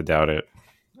reason to doubt it.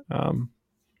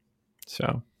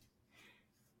 So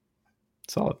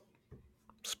solid.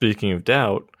 Speaking of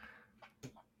doubt,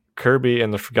 Kirby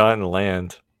and the Forgotten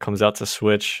Land comes out to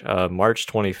Switch March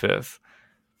 25th.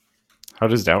 How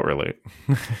does doubt relate?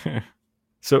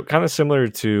 So kind of similar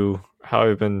to how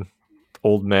I've been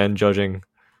old men judging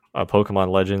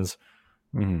Pokemon Legends.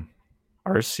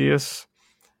 Arceus.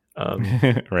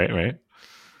 Right.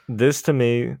 This to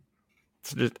me,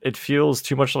 it feels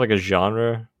too much like a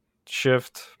genre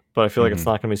shift, but I feel like it's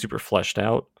not going to be super fleshed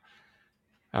out.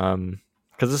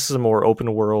 Because this is a more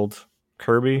open world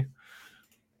Kirby,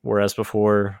 whereas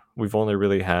before we've only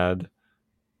really had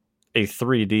a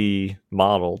 3D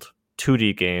modeled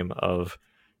 2D game of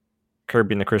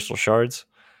Kirby and the Crystal Shards.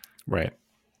 Right.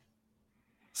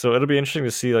 So it'll be interesting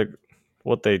to see like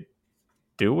what they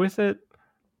do with it,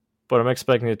 but I'm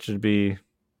expecting it to be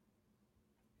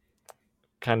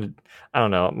kind of, I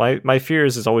don't know. My fear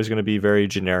is it's always going to be very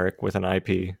generic with an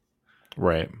IP.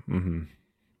 Right.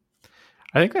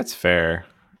 I think that's fair.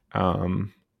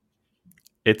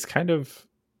 It's kind of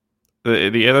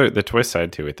the twist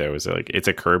side to it though is like it's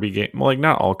a Kirby game. Well, like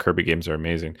not all Kirby games are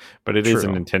amazing, but it is a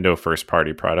Nintendo first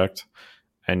party product,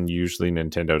 and usually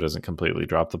Nintendo doesn't completely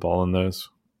drop the ball in those.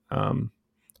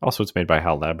 Also, it's made by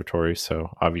HAL Laboratories, so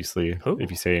obviously,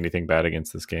 if you say anything bad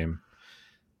against this game,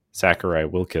 Sakurai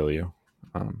will kill you.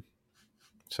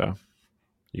 So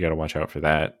you got to watch out for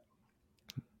that.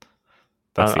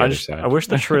 That's the other side. I wish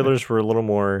the trailers were a little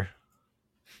more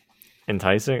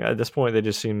enticing. At this point, they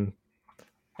just seem,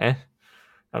 I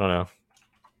don't know.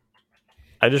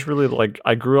 I just really like.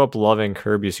 I grew up loving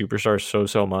Kirby Superstar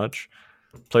so much.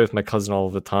 Play with my cousin all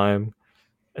the time,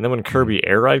 and then when Kirby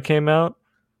Air Ride came out,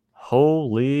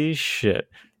 holy shit!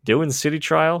 Doing City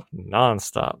Trial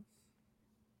nonstop.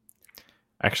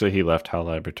 Actually, he left HAL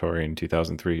Laboratory in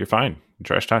 2003. You're fine.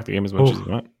 Trash talk the game as much as you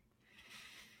want.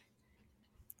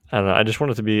 I don't know. I just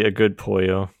want it to be a good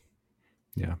Puyo.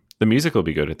 Yeah. The music will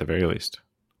be good at the very least.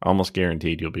 Almost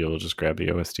guaranteed you'll be able to just grab the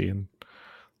OST and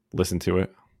listen to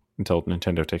it until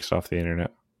Nintendo takes it off the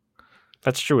internet.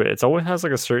 That's true. It always has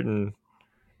like a certain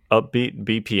upbeat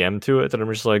BPM to it that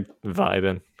I'm just like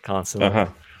vibing constantly.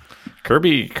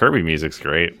 Kirby music's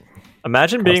great.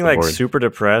 Imagine being like super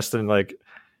depressed and like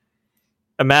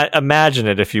imagine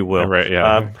it, if you will. Right,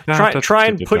 yeah. Try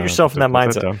and put yourself in that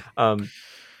mindset.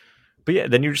 But yeah,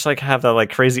 then you just like have that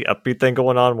like crazy upbeat thing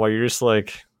going on while you're just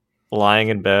like lying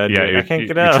in bed. Yeah, like, I can't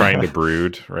get you're out. Trying to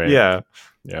brood, right? Yeah.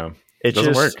 It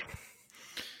doesn't work.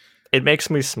 It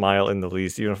makes me smile in the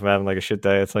least, even if I'm having like a shit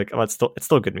day. It's like, it's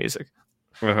still good music.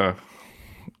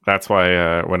 That's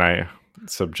why when I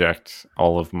subject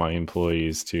all of my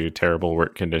employees to terrible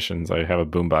work conditions, I have a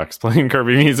boombox playing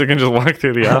Kirby music and just walk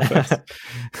through the office.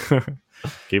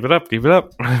 Keep it up.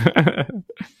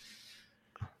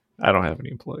 I don't have any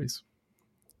employees.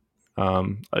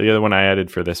 The other one I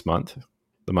added for this month,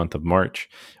 the month of March,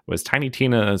 was Tiny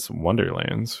Tina's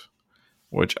Wonderlands,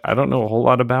 which I don't know a whole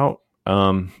lot about.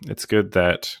 It's good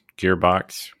that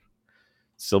Gearbox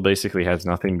still basically has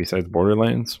nothing besides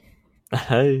Borderlands.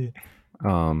 Hey.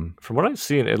 From what I've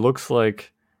seen, it looks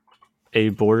like a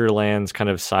Borderlands kind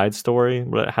of side story,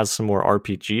 but it has some more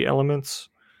RPG elements.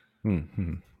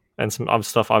 Mm-hmm. And some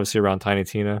stuff obviously around Tiny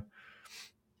Tina.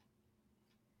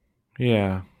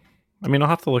 Yeah. I mean, I'll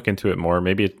have to look into it more.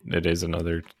 Maybe it is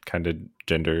another kind of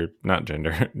genre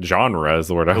is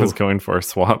the word I was going for.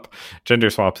 Swap. Gender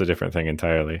swap's a different thing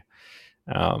entirely.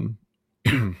 I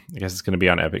guess it's going to be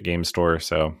on Epic Game Store,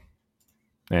 so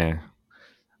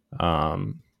I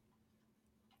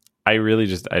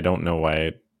really I don't know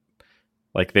why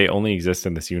like they only exist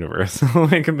in this universe.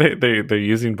 Like they're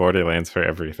using Borderlands for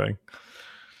everything.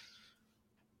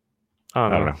 I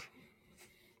don't know.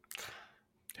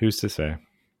 Who's to say?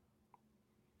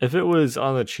 If it was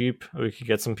on the cheap, we could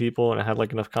get some people and it had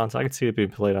like enough content, I could see it being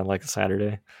played on like a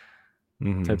Saturday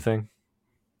type thing.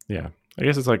 Yeah. I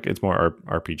guess it's more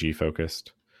RPG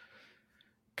focused.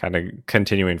 Kind of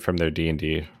continuing from their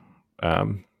D&D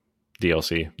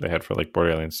DLC they had for like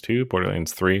Borderlands 2,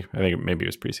 Borderlands 3. I think maybe it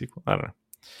was pre-sequel. I don't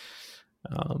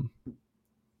know.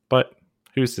 But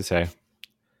who's to say?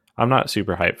 I'm not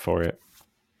super hyped for it.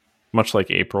 Much like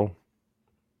April.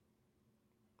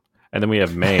 And then we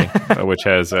have May, which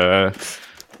has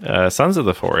Sons of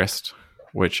the Forest,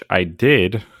 which I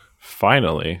did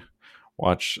finally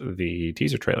watch the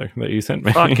teaser trailer that you sent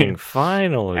me. Fucking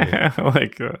finally.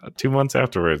 Like 2 months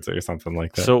afterwards or something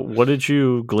like that. So what did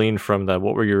you glean from that?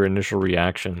 What were your initial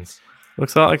reactions?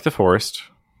 Looks a lot like The Forest.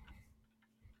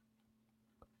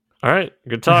 All right,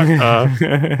 good talk. No,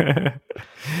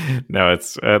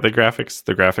 it's the graphics.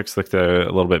 The graphics looked a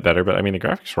little bit better, but I mean, the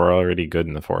graphics were already good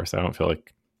in The Forest. I don't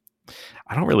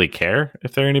really care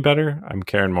if they're any better. I'm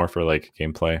caring more for like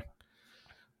gameplay.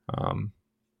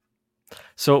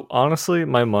 So honestly,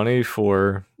 my money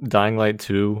for Dying Light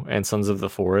 2 and Sons of the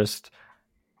Forest,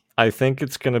 I think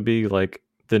it's going to be like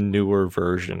the newer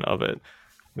version of it.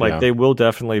 Like they will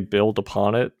definitely build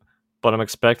upon it, but I'm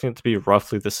expecting it to be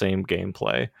roughly the same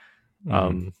gameplay.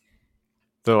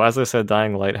 Though, as I said,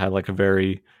 Dying Light had like a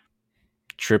very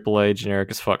AAA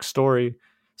generic as fuck story.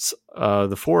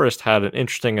 The Forest had an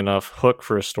interesting enough hook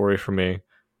for a story for me.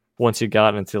 Once you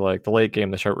got into like the late game,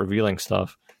 they start revealing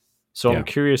stuff. So I'm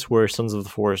curious where Sons of the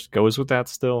Forest goes with that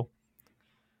still.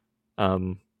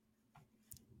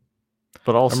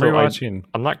 But I'm also, rewatching.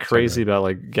 I'm not Sorry, crazy about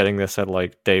like getting this at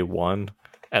like day one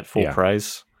at full yeah,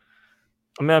 price.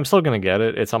 I mean, I'm still gonna get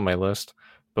it. It's on my list,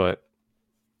 but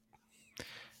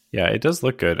yeah, it does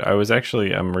look good. I'm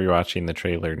rewatching the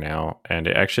trailer now, and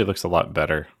it actually looks a lot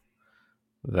better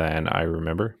than I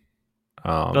remember.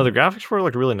 no, the Um, graphics were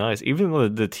like really nice.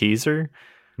 Even the teaser,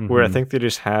 where I mhm. think they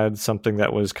just had something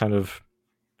that was kind of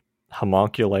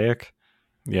homunculaic.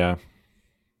 Yeah,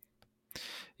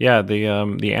 yeah.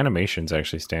 The animations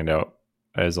actually stand out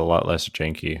as a lot less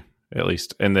janky, at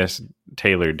least in this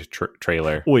tailored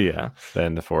trailer Well, yeah,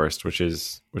 than the forest, which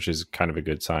is kind of a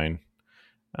good sign.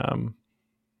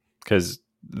 Because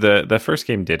the first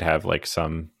game did have like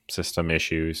some system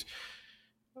issues.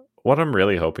 What I'm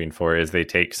really hoping for is they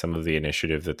take some of the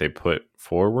initiative that they put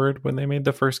forward when they made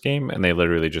the first game and they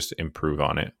literally just improve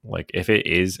on it. Like if it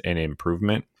is an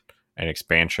improvement, an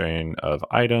expansion of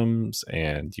items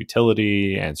and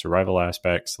utility and survival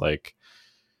aspects, like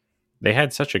they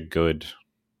had such a good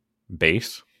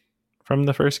base from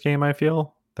the first game, I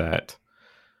feel that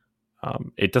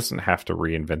it doesn't have to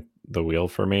reinvent the wheel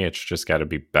for me. It's just got to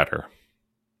be better.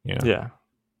 Yeah. yeah.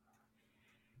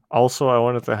 Also, I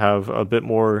wanted to have a bit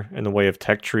more in the way of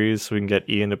tech trees so we can get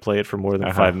Ian to play it for more than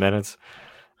Uh-huh. 5 minutes.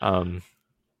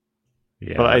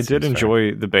 Yeah, But I that did seems fair.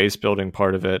 enjoy the base building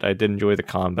part of it. I did enjoy the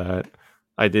combat.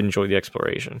 I did enjoy the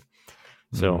exploration.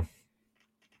 Mhm. So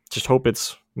just hope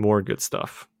it's more good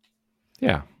stuff.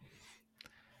 Yeah.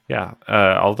 Yeah.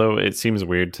 Although it seems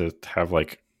weird to have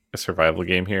like a survival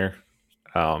game here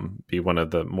be one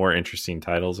of the more interesting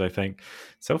titles, I think.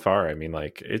 So far, I mean,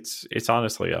 like it's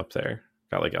honestly up there.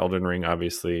 Got like Elden Ring,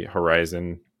 obviously,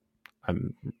 Horizon.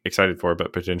 I'm excited for,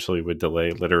 but potentially would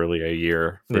delay literally a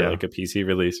year for Yeah. like a PC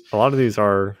release. A lot of these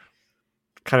are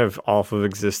kind of off of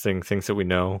existing things that we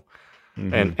know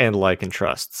Hmm. and like and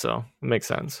trust. So it makes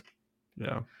sense.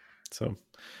 Yeah. So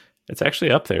it's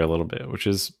actually up there a little bit, which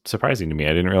is surprising to me.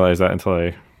 I didn't realize that until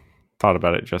I thought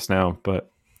about it just now,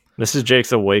 but This is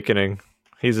Jake's awakening.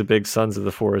 He's a big Sons of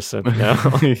the Forest simp now.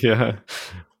 yeah.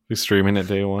 We streaming it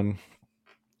day one.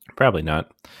 Probably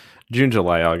not. June,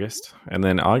 July, August. And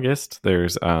then August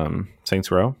there's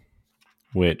Saints Row,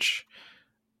 which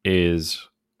is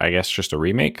I guess just a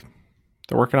remake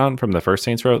they're working on from the first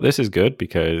Saints Row. This is good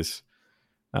because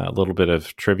a little bit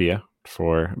of trivia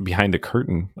for behind the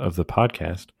curtain of the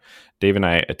podcast. Dave and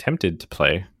I attempted to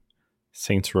play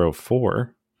Saints Row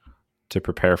 4 to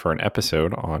prepare for an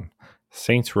episode on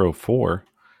Saints Row 4.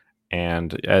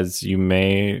 And as you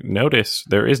may notice,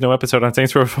 there is no episode on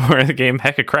Saints Row 4. The game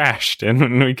hecka crashed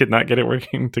and we could not get it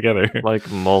working together. Like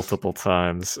multiple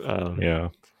times. Yeah.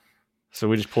 So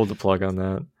we just pulled the plug on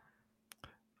that.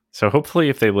 So hopefully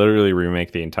if they literally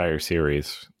remake the entire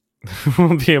series,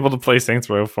 we'll be able to play Saints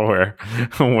Row 4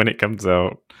 when it comes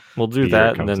out. We'll do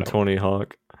that and then Tony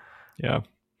Hawk. Yeah.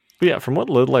 But yeah, from what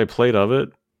little I played of it,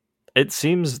 it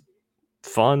seems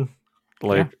fun.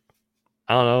 Like, Yeah.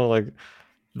 I don't know, like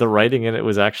the writing in it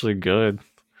was actually good.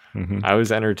 Mm-hmm. I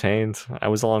was entertained. I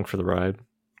was along for the ride.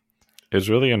 It was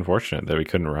really unfortunate that we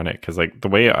couldn't run it because, like, the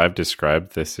way I've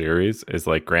described this series is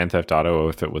like Grand Theft Auto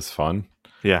if it was fun,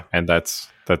 Yeah. and that's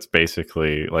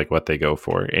basically like what they go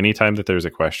for. Anytime that there's a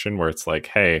question where it's like,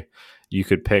 "Hey, you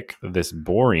could pick this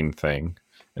boring thing,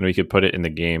 and we could put it in the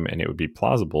game, and it would be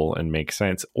plausible and make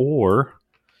sense," or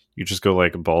you just go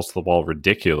like balls to the wall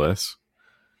ridiculous.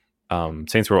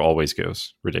 Saints Row always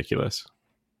goes ridiculous.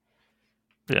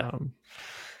 Yeah.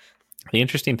 The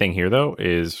interesting thing here, though,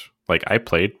 is like I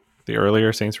played the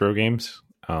earlier Saints Row games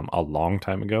a long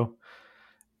time ago,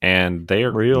 and they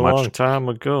are Real much long time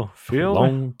ago. Feel me?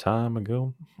 long time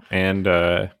ago, and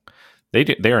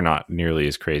they are not nearly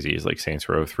as crazy as like Saints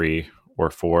Row 3 or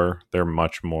 4. They're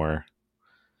much more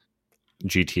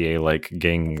GTA like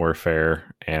gang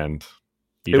warfare, and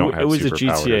you don't have It was a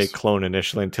GTA superpowers. clone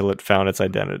initially until it found its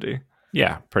identity.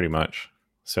 Yeah, pretty much.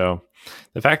 So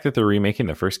the fact that they're remaking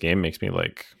the first game makes me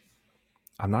like,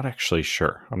 I'm not actually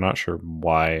sure. I'm not sure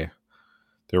why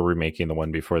they're remaking the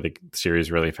one before the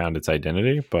series really found its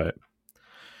identity, but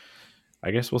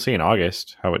I guess we'll see in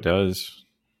August how it does.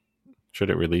 Should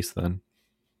it release then?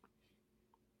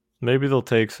 Maybe they'll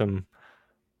take some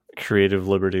creative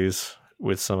liberties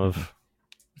with some of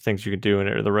the things you could do in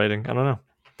it or the writing. I don't know.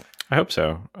 I hope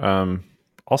so.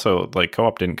 Also, like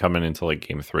co-op didn't come in until like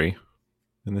game 3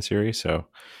 in the series, so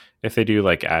if they do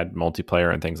like add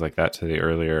multiplayer and things like that to the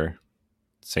earlier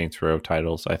Saints Row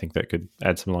titles, I think that could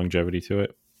add some longevity to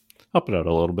it. Help it out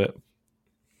a little bit.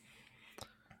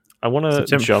 I want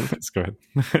to jump. Let's go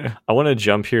ahead. I want to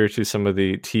jump here to some of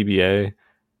the TBA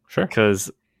Sure.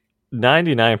 because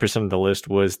 99% of the list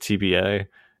was TBA.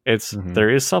 There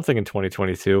is something in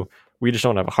 2022. We just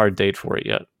don't have a hard date for it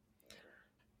yet.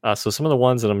 So some of the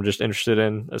ones that I'm just interested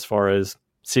in as far as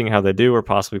seeing how they do or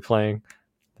possibly playing.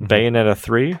 Bayonetta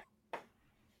 3.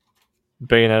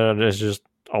 Bayonetta has just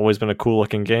always been a cool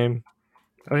looking game.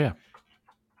 Oh yeah.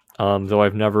 Though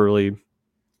I've never really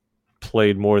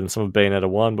played more than some of Bayonetta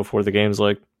 1 before the game's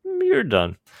like, you're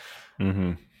done.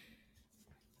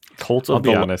 Cult of I'll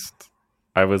be honest.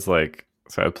 I was like,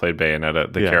 so I played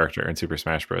Bayonetta, the character in Super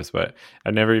Smash Bros., but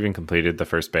I never even completed the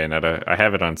first Bayonetta. I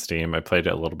have it on Steam. I played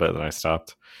it a little bit, then I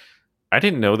stopped. I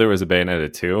didn't know there was a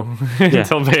Bayonetta 2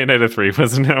 until Bayonetta 3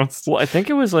 was announced. Well, I think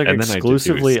it was like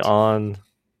exclusively on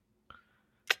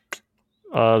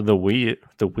the Wii.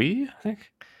 The Wii, I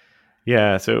think?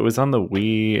 Yeah, so it was on the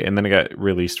Wii, and then it got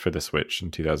released for the Switch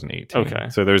in 2018. Okay.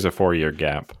 So there's a 4-year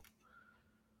gap.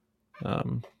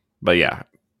 But yeah,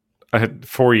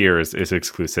 4 years is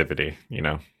exclusivity, you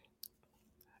know.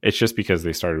 It's just because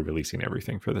they started releasing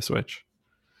everything for the Switch.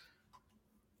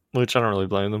 Which I don't really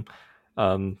blame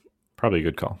them. Probably a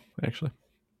good call, actually.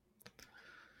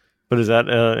 But is that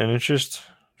an interest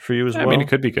for you as well? I mean, it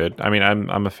could be good. I mean,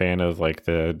 I'm a fan of like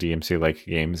the DMC-like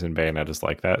games, and Bayonetta's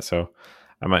like that, so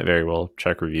I might very well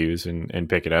check reviews and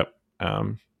pick it up.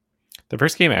 The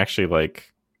first game actually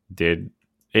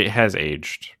it has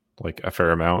aged like a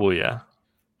fair amount. Well, yeah.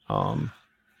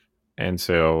 And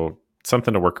so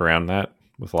something to work around that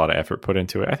with a lot of effort put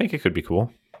into it. I think it could be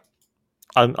cool.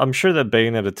 I'm sure that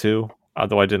Bayonetta 2,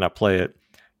 although I did not play it,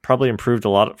 probably improved a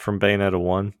lot from Bayonetta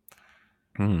 1.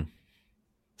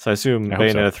 So I assume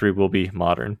Bayonetta 3 will be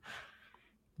modern.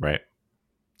 Right.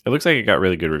 It looks like it got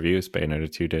really good reviews.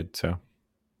 Bayonetta 2 did, so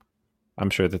I'm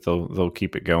sure that they'll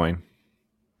keep it going.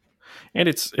 And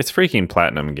it's freaking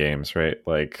Platinum Games, right?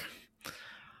 Like,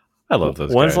 I love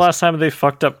those When's guys. the last time they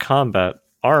fucked up combat?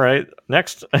 All right,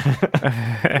 next.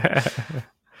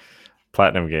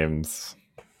 Platinum Games.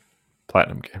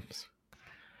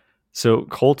 So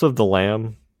Cult of the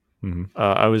Lamb,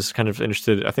 I was kind of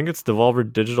interested. I think it's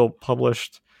Devolver Digital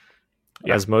published,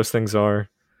 as most things are.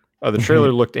 The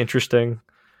trailer looked interesting.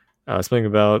 Something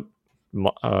about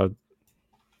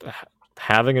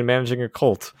having and managing a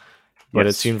cult, but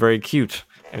it seemed very cute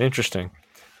and interesting.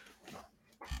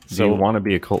 So you want to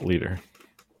be a cult leader?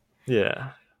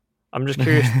 Yeah. I'm just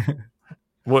curious.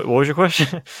 What was your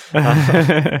question?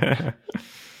 I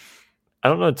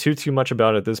don't know too much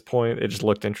about it at this point. It just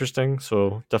looked interesting,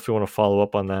 so definitely want to follow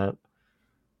up on that.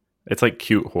 It's like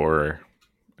cute horror.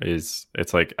 It's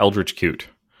like Eldritch Cute.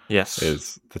 Yes,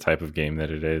 is the type of game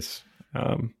that it is.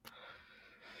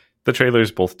 The trailer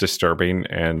is both disturbing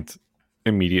and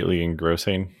immediately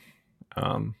engrossing.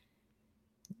 And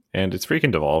it's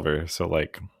freaking Devolver, so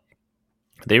like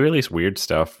they release weird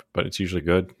stuff, but it's usually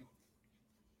good.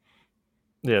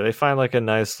 Yeah, they find like a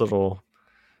nice little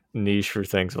niche for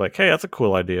things. Like, hey, that's a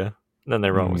cool idea. And then they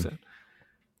run with it.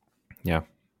 Yeah.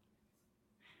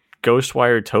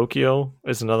 Ghostwire Tokyo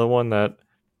is another one that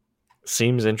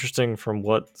seems interesting from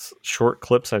what short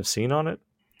clips I've seen on it.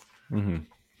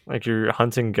 Like you're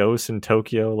hunting ghosts in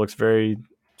Tokyo. Looks very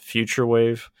future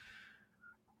wave.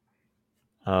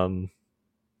 I don't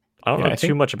know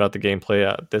too much about the gameplay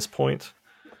at this point,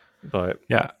 but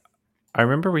yeah, I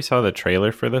remember we saw the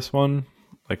trailer for this one.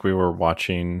 Like we were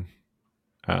watching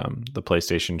the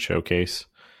PlayStation showcase,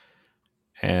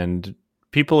 and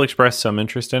people expressed some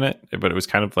interest in it, but it was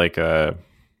kind of like a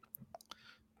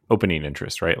opening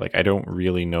interest, right? Like I don't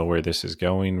really know where this is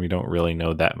going. We don't really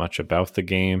know that much about the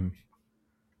game.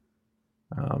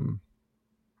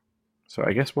 So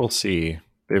I guess we'll see.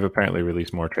 They've apparently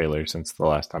released more trailers since the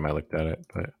last time I looked at it,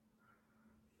 but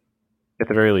at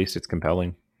the very least, it's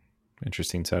compelling.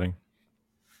 Interesting setting.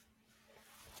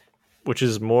 Which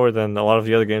is more than a lot of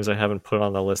the other games I haven't put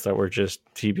on the list that were just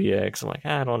TBA, because I'm like,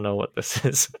 I don't know what this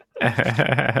is.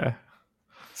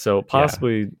 So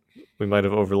possibly we might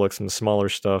have overlooked some smaller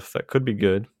stuff that could be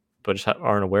good, but just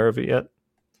aren't aware of it yet.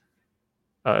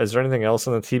 Is there anything else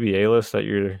on the TBA list that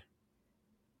you're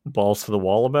balls to the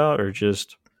wall about, or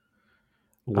just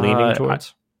leaning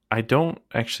towards? I don't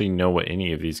actually know what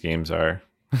any of these games are.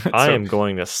 I am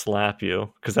going to slap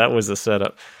you, because that was the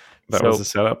setup. That was the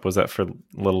setup? Was that for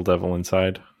Little Devil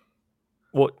Inside?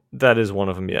 Well, that is one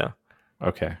of them, yeah.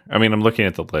 Okay. I mean, I'm looking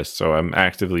at the list, so I'm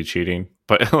actively cheating.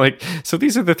 But, like, so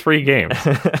these are the 3 games.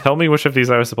 Tell me which of these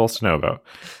I was supposed to know about.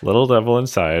 Little Devil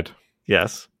Inside.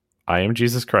 Yes. I Am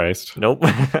Jesus Christ. Nope.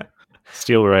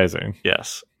 Steel Rising.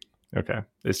 Yes. Okay.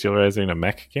 Is Steel Rising a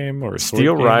mech game or a sword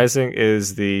Steel game? Rising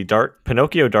is the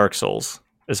Pinocchio Dark Souls,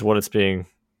 is what it's being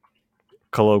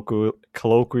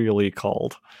colloquially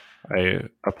called. I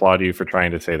applaud you for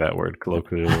trying to say that word.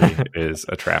 Colloquially is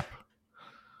a trap.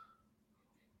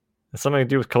 It's something to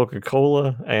do with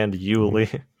Coca-Cola and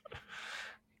Yuli.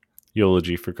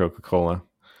 Eulogy for Coca-Cola.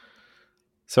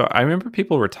 So I remember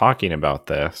people were talking about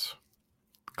this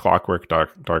Clockwork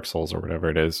Dark Souls or whatever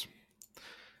it is.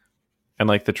 And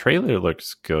like the trailer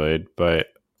looks good, but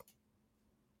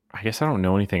I guess I don't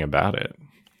know anything about it.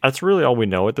 That's really all we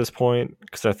know at this point,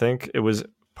 because I think it was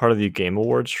part of the Game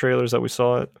Awards trailers that we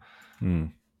saw it.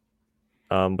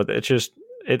 But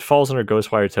it falls under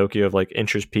Ghostwire Tokyo of like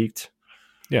interest peaked.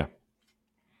 Yeah.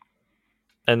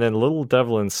 And then Little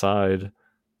Devil Inside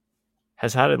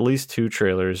has had at least 2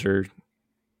 trailers or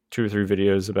 2 or 3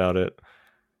 videos about it.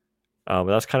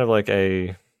 That's kind of like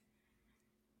a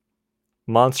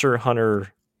Monster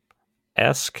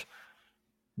Hunter-esque,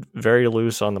 very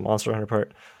loose on the Monster Hunter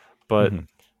part, but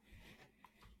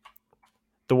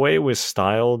the way it was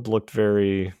styled looked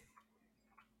very...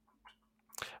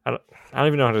 I don't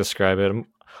even know how to describe it.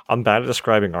 I'm bad at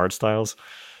describing art styles,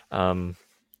 but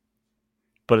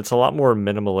it's a lot more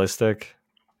minimalistic.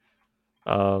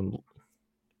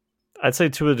 I'd say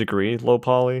to a degree low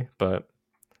poly, but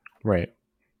right.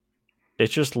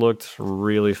 It just looked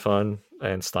really fun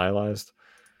and stylized.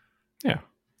 Yeah.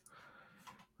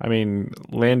 I mean,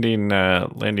 landing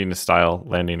a style,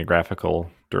 landing a graphical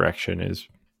direction is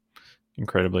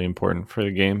incredibly important for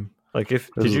the game. Like, did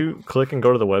you click and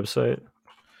go to the website?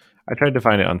 I tried to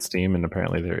find it on Steam, and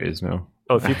apparently there is no.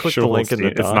 Oh, if you click the link in the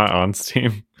doc, it's not on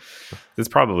Steam. It's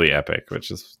probably Epic,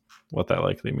 which is what that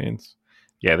likely means.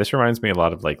 Yeah, this reminds me a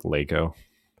lot of like Lego.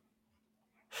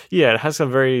 Yeah, it has a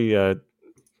very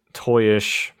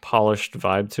toyish, polished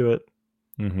vibe to it.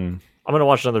 Mm-hmm. I'm gonna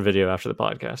watch another video after the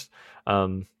podcast.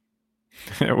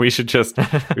 we should just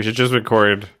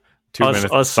record 2 minutes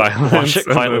of silence.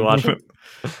 Finally watch it.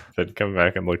 Then come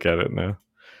back and look at it now.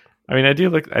 I mean, I do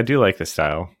like the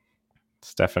style.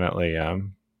 It's definitely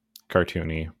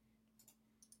cartoony.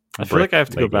 I feel like I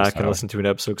have to go back and listen to an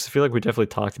episode because I feel like we definitely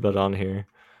talked about it on here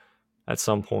at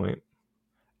some point.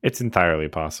 It's entirely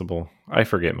possible. I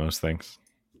forget most things.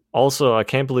 Also, I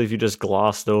can't believe you just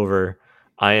glossed over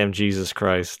I Am Jesus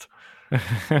Christ.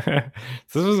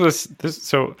 This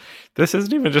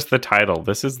isn't even just the title.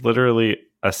 This is literally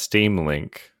a Steam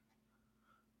link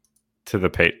to the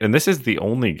page. And this is the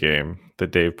only game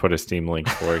that Dave put a Steam link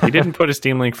for. He didn't put a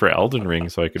Steam link for Elden Ring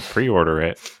so I could pre-order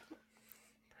it.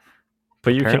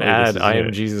 But you can add I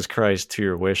Am Jesus Christ to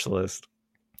your wish list.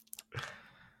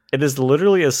 It is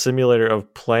literally a simulator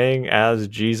of playing as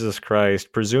Jesus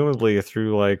Christ, presumably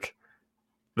through like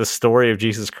the story of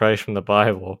Jesus Christ from the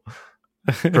Bible,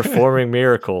 performing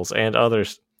miracles and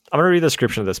others. I'm going to read the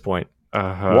description at this point.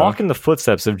 Walk in the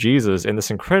footsteps of Jesus in this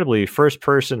incredibly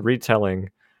first-person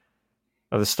retelling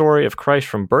of the story of Christ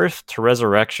from birth to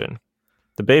resurrection.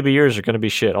 The baby years are going to be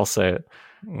shit, I'll say it.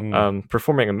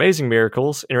 Performing amazing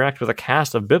miracles, interact with a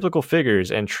cast of biblical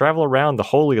figures, and travel around the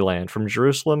Holy Land from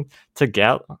Jerusalem to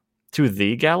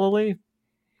the Galilee?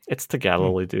 It's to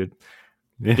Galilee, dude.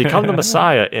 Become the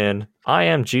Messiah in I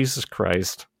Am Jesus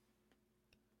Christ.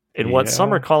 In what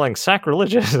some are calling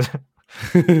sacrilegious.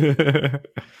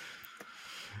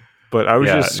 But I was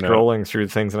just scrolling through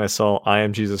things and I saw I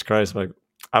Am Jesus Christ. I'm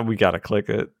like, we gotta click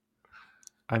it.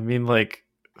 I mean, like,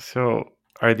 so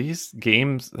are these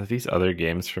other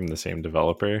games from the same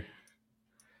developer?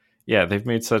 Yeah, they've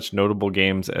made such notable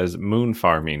games as Moon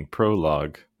Farming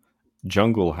Prologue,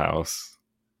 Jungle House,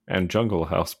 and Jungle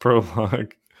House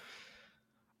Prologue.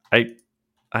 I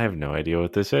have no idea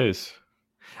what this is.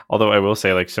 Although I will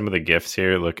say, like, some of the GIFs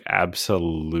here look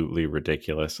absolutely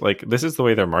ridiculous. Like, this is the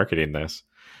way they're marketing this.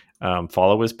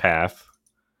 Follow his path,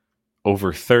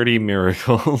 over 30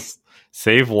 miracles,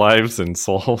 save lives and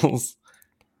souls,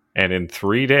 and in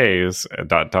 3 days, ... and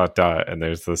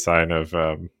there's the sign of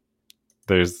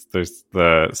there's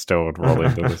the stone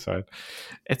rolling to the side.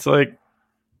 It's like,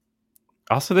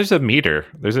 also there's a meter.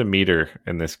 There's a meter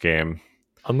in this game.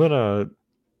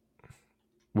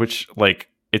 Which, like,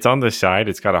 it's on the side.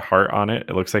 It's got a heart on it.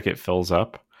 It looks like it fills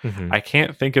up. Mm-hmm. I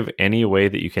can't think of any way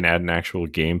that you can add an actual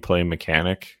gameplay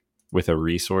mechanic with a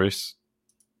resource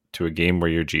to a game where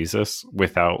you're Jesus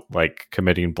without, like,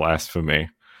 committing blasphemy.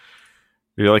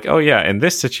 You're like, oh yeah, in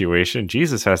this situation,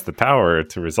 Jesus has the power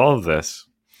to resolve this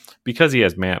because he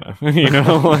has mana. You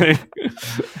know, like.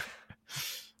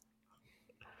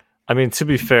 I mean, to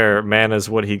be fair, mana is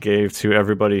what he gave to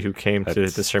everybody who came to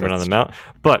the Sermon on the Mount.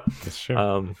 But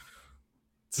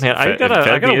man, I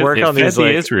gotta work on these.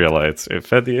 Israelites. It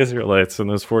fed the Israelites in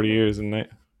those 40 years in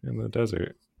the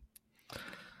desert.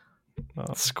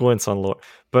 Squints on Lord.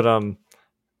 But I'm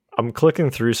clicking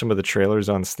through some of the trailers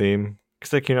on Steam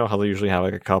because, like, you know how they usually have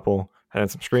like a couple and then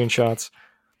some screenshots.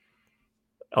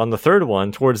 On the third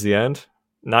one, towards the end,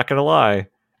 not gonna lie,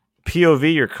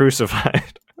 POV, you're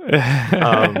crucified.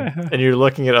 And you're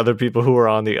looking at other people who are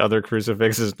on the other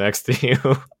crucifixes next to you.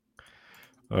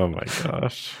 Oh my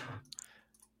gosh.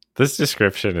 This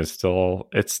description is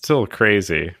still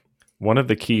crazy. One of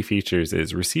the key features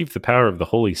is receive the power of the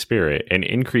Holy Spirit and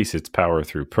increase its power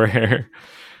through prayer.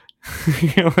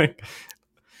 Like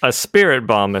a spirit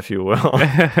bomb, if you will.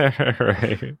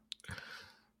 Right.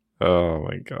 Oh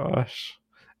my gosh.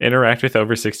 Interact with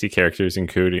over 60 characters,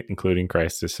 including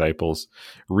Christ's disciples.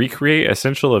 Recreate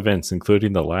essential events,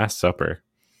 including the Last Supper.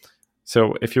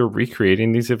 So if you're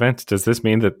recreating these events, does this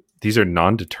mean that these are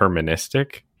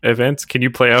non-deterministic events? Can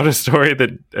you play out a story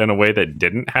that in a way that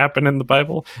didn't happen in the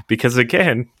Bible? Because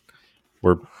again,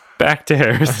 we're back to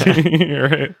heresy,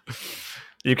 right?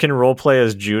 You can roleplay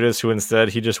as Judas, who instead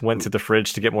he just went to the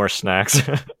fridge to get more snacks.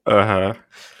 Uh-huh.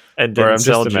 And didn't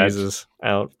sell Jesus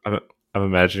out. I'm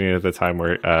imagining at the time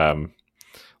where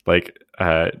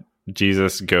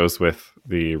Jesus goes with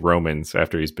the Romans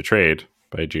after he's betrayed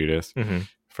by Judas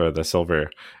for the silver.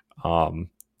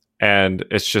 And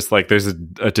it's just like there's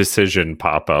a decision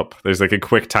pop up. There's like a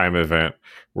quick time event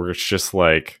where it's just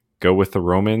like go with the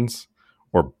Romans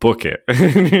or book it.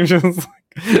 And you're just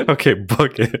like, okay,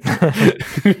 book it.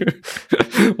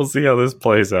 We'll see how this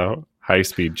plays out. High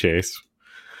speed chase.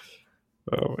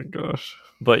 Oh my gosh.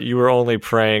 But you were only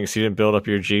praying so you didn't build up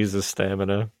your Jesus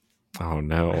stamina. Oh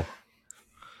no.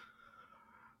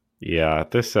 Yeah,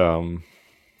 this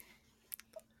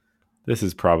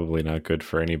is probably not good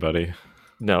for anybody.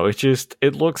 No,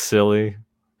 it looks silly.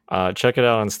 Check it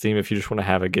out on Steam if you just want to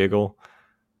have a giggle.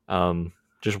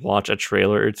 Just watch a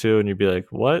trailer or two and you'd be like,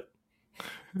 what?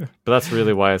 But that's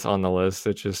really why it's on the list.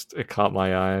 It caught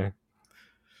my eye.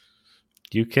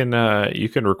 You can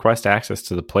request access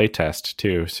to the playtest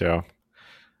too. So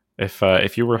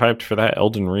if you were hyped for that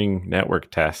Elden Ring network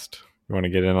test, you want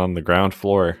to get in on the ground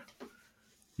floor,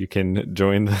 you can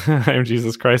join the I'm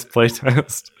Jesus Christ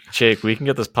playtest. Jake, we can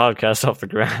get this podcast off the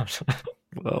ground.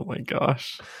 Oh my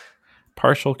gosh.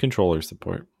 Partial controller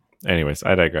support. Anyways,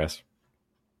 I digress.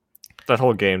 That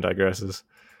whole game digresses.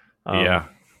 Yeah,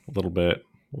 a little bit.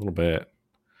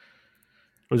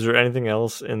 Was there anything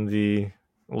else in the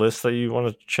list that you want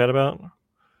to chat about?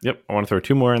 Yep, I want to throw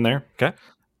two more in there. Okay.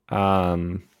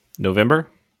 November,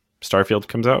 Starfield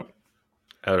comes out,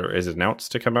 or is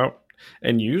announced to come out.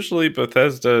 And usually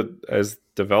Bethesda, as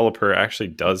developer, actually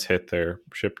does hit their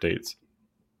ship dates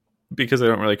because they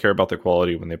don't really care about the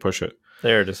quality when they push it.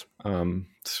 There it is.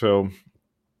 So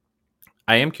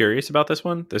I am curious about this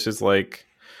one.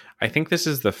 I think this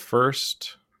is the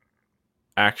first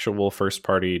actual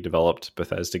first-party developed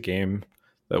Bethesda game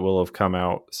that will have come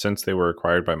out since they were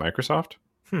acquired by Microsoft.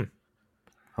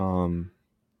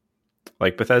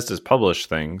 Like Bethesda's published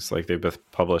things, like they've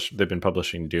been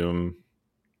publishing Doom,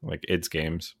 like its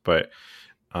games, but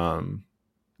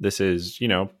this is,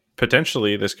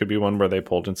 potentially this could be one where they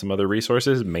pulled in some other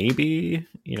resources, maybe,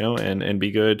 and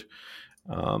be good.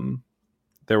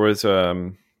 There was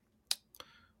Todd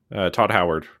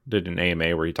Howard did an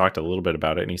AMA where he talked a little bit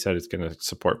about it, and he said it's going to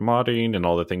support modding and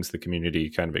all the things the community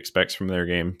kind of expects from their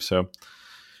game. So,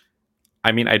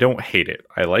 I mean, I don't hate it.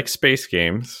 I like space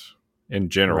games in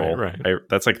general. Right.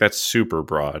 That's super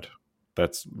broad.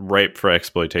 That's ripe for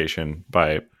exploitation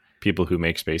by people who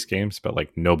make space games, but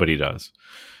like nobody does.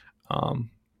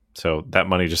 So that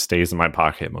money just stays in my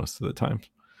pocket most of the time.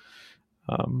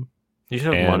 You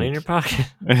have money in your pocket?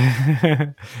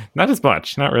 Not as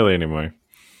much. Not really anymore.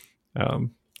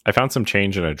 I found some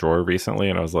change in a drawer recently,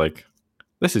 and I was like,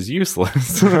 this is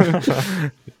useless.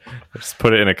 I just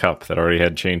put it in a cup that already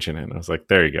had change in it, and I was like,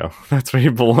 there you go. That's where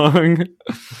you belong.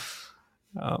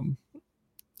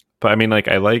 But I mean, like,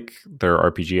 I like their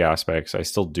RPG aspects. I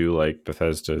still do like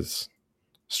Bethesda's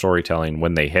storytelling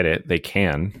when they hit it. They've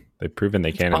proven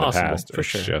they can in the past. For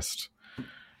sure. Just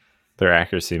their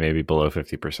accuracy may be below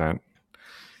 50%.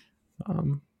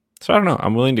 So I don't know.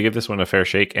 I'm willing to give this one a fair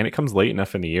shake, and it comes late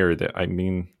enough in the year that, I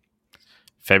mean,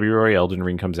 February Elden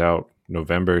Ring comes out,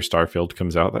 November Starfield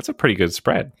comes out. That's a pretty good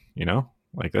spread,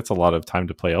 Like, that's a lot of time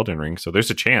to play Elden Ring. So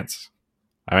there's a chance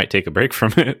I might take a break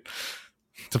from it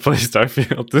to play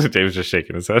Starfield. Dave's just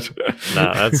shaking his head.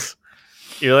 No,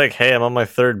 you're like, hey, I'm on my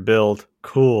third build.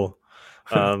 Cool.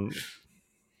 The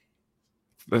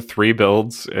 3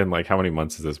 builds in like how many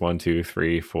months is this? 1, 2,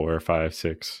 3, 4, 5,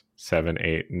 6, 7,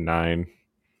 8, 9.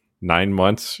 9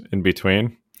 months in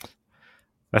between.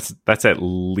 That's at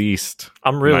least.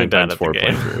 I'm really bad at the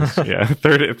game. Playthroughs. Yeah,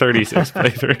 36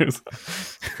 playthroughs.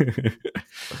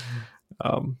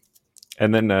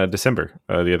 And then December,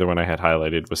 the other one I had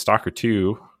highlighted was Stalker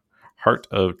 2, Heart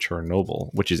of Chernobyl,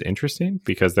 which is interesting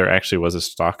because there actually was a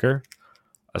Stalker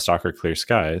Clear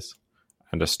Skies,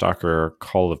 and a Stalker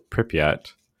Call of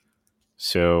Pripyat.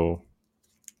 So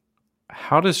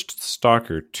how does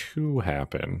Stalker 2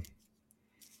 happen?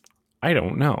 I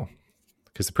don't know,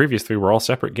 because the previous 3 were all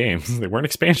separate games. They weren't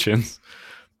expansions.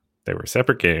 They were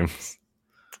separate games.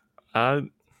 I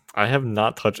have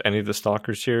not touched any of the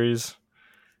Stalker series,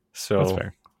 so That's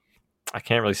fair. I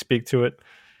can't really speak to it.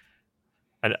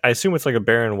 I assume it's like a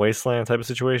barren wasteland type of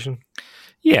situation.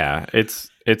 Yeah, it's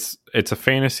a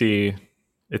fantasy.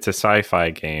 It's a sci-fi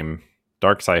game,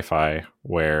 dark sci-fi,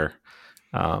 where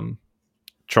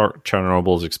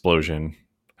Chernobyl's explosion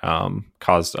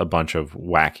caused a bunch of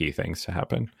wacky things to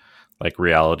happen, like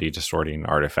reality distorting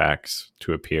artifacts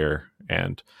to appear,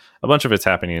 and a bunch of it's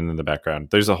happening in the background.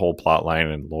 There's a whole plot line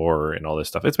and lore and all this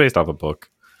stuff. It's based off a book,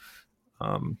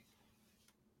 and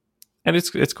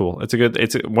it's cool.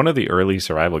 It's one of the early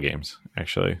survival games,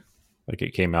 actually. Like,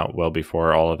 it came out well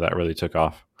before all of that really took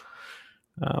off.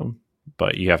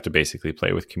 But you have to basically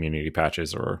play with community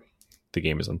patches or the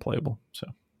game is unplayable. So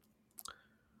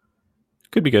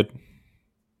could be good.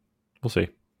 We'll see.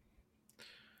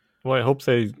 Well, I hope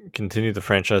they continue the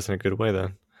franchise in a good way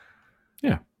then.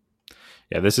 Yeah,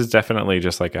 this is definitely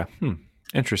just like a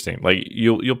interesting. Like,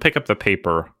 you'll pick up the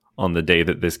paper on the day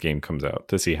that this game comes out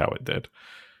to see how it did,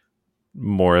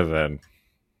 more than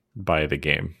buy the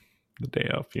game the day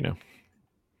of,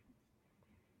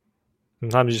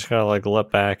 Sometimes you just gotta like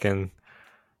let back and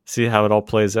see how it all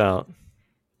plays out.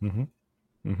 Mm-hmm.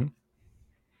 Mm-hmm.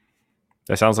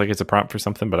 That sounds like it's a prompt for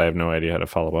something, but I have no idea how to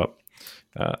follow up.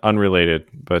 Unrelated,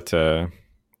 but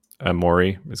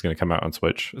Mori is going to come out on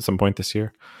Switch at some point this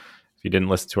year. If you didn't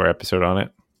listen to our episode on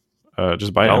it,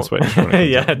 just buy it on Switch.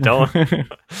 Yeah, don't.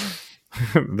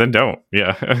 Then don't.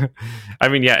 Yeah. I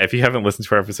mean, yeah, if you haven't listened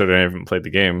to our episode and haven't played the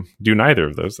game, do neither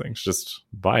of those things. Just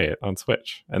buy it on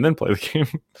Switch and then play the game.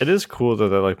 It is cool though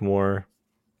that like more,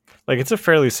 like, it's a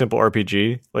fairly simple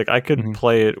RPG. Like, I could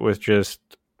play it with just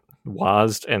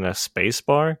WASD and a space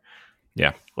bar.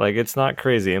 Yeah. Like, it's not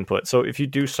crazy input. So if you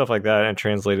do stuff like that and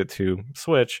translate it to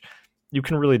Switch, you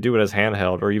can really do it as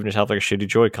handheld, or even just have like a shitty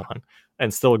Joy-Con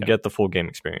and still get the full game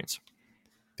experience.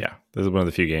 Yeah, this is one of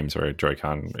the few games where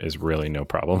Joy-Con is really no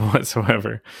problem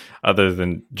whatsoever, other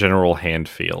than general hand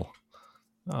feel.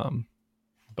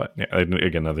 But yeah,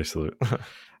 again, another salute.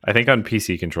 I think on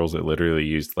PC controls it literally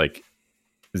used like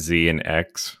Z and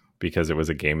X because it was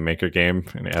a game maker game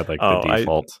and it had like the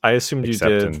default. I assumed you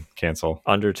did and cancel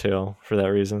Undertale for that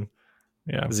reason.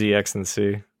 Yeah, Z, X, and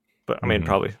C. But I mean,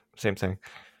 probably same thing.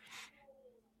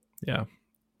 Yeah,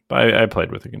 but I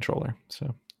played with the controller,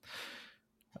 so.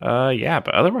 Yeah,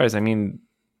 but otherwise, I mean,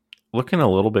 looking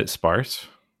a little bit sparse.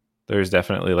 There's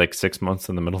definitely like 6 months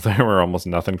in the middle there where almost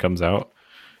nothing comes out.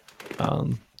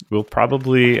 We'll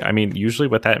probably, I mean, usually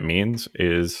what that means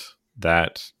is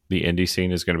that the indie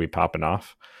scene is going to be popping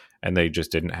off, and they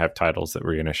just didn't have titles that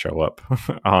were going to show up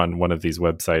on one of these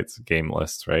websites' game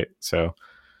lists, right? So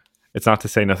it's not to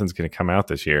say nothing's going to come out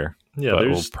this year, but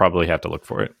we'll probably have to look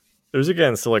for it. There's,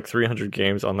 again, still like 300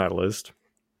 games on that list.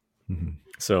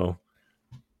 So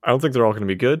I don't think they're all going to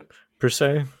be good, per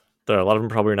se. There are a lot of them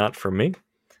probably not for me.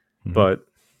 But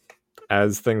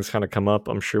as things kind of come up,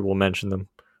 I'm sure we'll mention them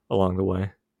along the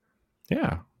way.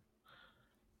 Yeah.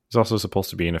 There's also supposed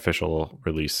to be an official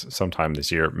release sometime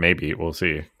this year. Maybe, we'll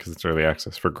see, because it's early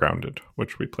access for Grounded,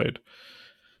 which we played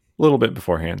a little bit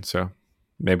beforehand. So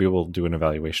maybe we'll do an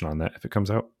evaluation on that if it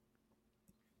comes out.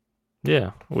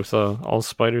 Yeah, with all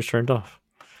spiders turned off.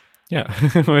 Yeah,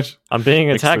 which I'm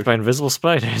being attacked by invisible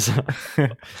spiders.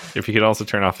 If you could also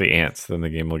turn off the ants, then the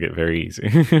game will get very easy,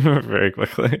 very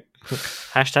quickly.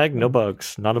 Hashtag no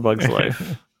bugs, not a bug's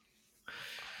life.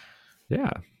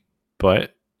 Yeah,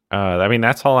 but I mean,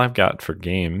 that's all I've got for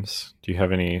games. Do you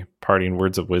have any parting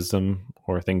words of wisdom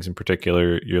or things in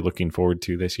particular you're looking forward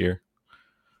to this year?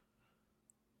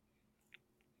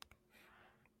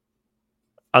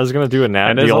 I was going to do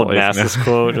the old Nasus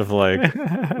quote of like,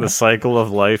 the cycle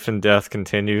of life and death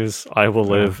continues. I will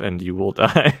live and you will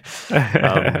die.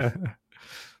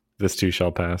 This too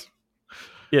shall pass.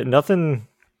 Yeah, nothing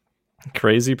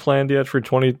crazy planned yet for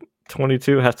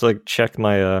 2022. Have to like check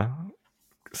my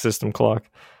system clock.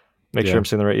 Make sure I'm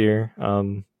seeing the right year.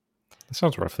 That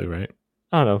sounds roughly right.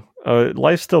 I don't know.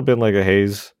 Life's still been like a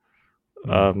haze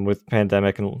with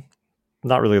pandemic and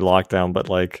not really lockdown, but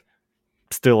like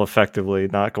still effectively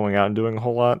not going out and doing a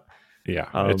whole lot. Yeah,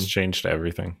 it's changed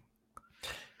everything.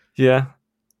 Yeah.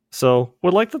 So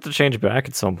would like that to change back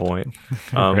at some point.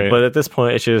 Right. But at this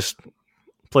point, it's just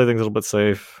play things a little bit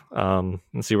safe and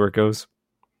see where it goes.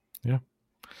 Yeah.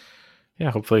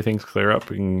 Yeah, hopefully things clear up.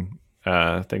 We can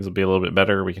things will be a little bit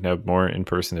better. We can have more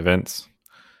in-person events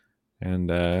and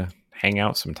hang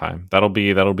out sometime. That'll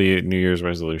be a New Year's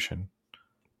resolution.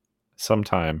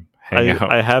 Sometime hang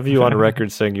out. I have you on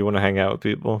record saying you want to hang out with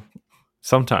people.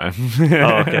 Sometime.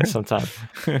 Oh, okay, sometime.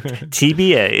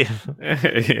 TBA.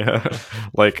 Yeah.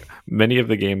 Like many of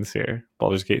the games here.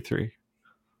 Baldur's Gate 3,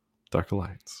 Dark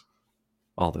Alliance,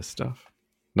 all this stuff.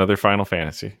 Another Final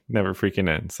Fantasy. Never freaking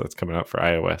ends. That's coming out for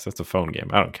iOS. That's a phone game.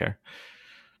 I don't care.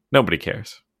 Nobody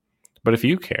cares. But if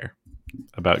you care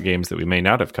about games that we may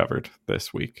not have covered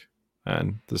this week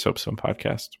on the Soapstone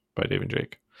Podcast by Dave and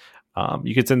Jake,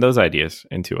 you could send those ideas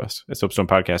into us at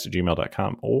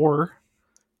soapstonepodcast@gmail.com, or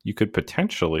you could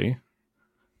potentially,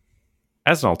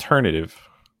 as an alternative,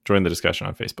 join the discussion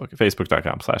on Facebook at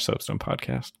facebook.com/Soapstone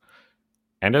Podcast.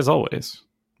 And as always,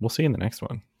 we'll see you in the next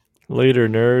one. Later,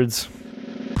 nerds.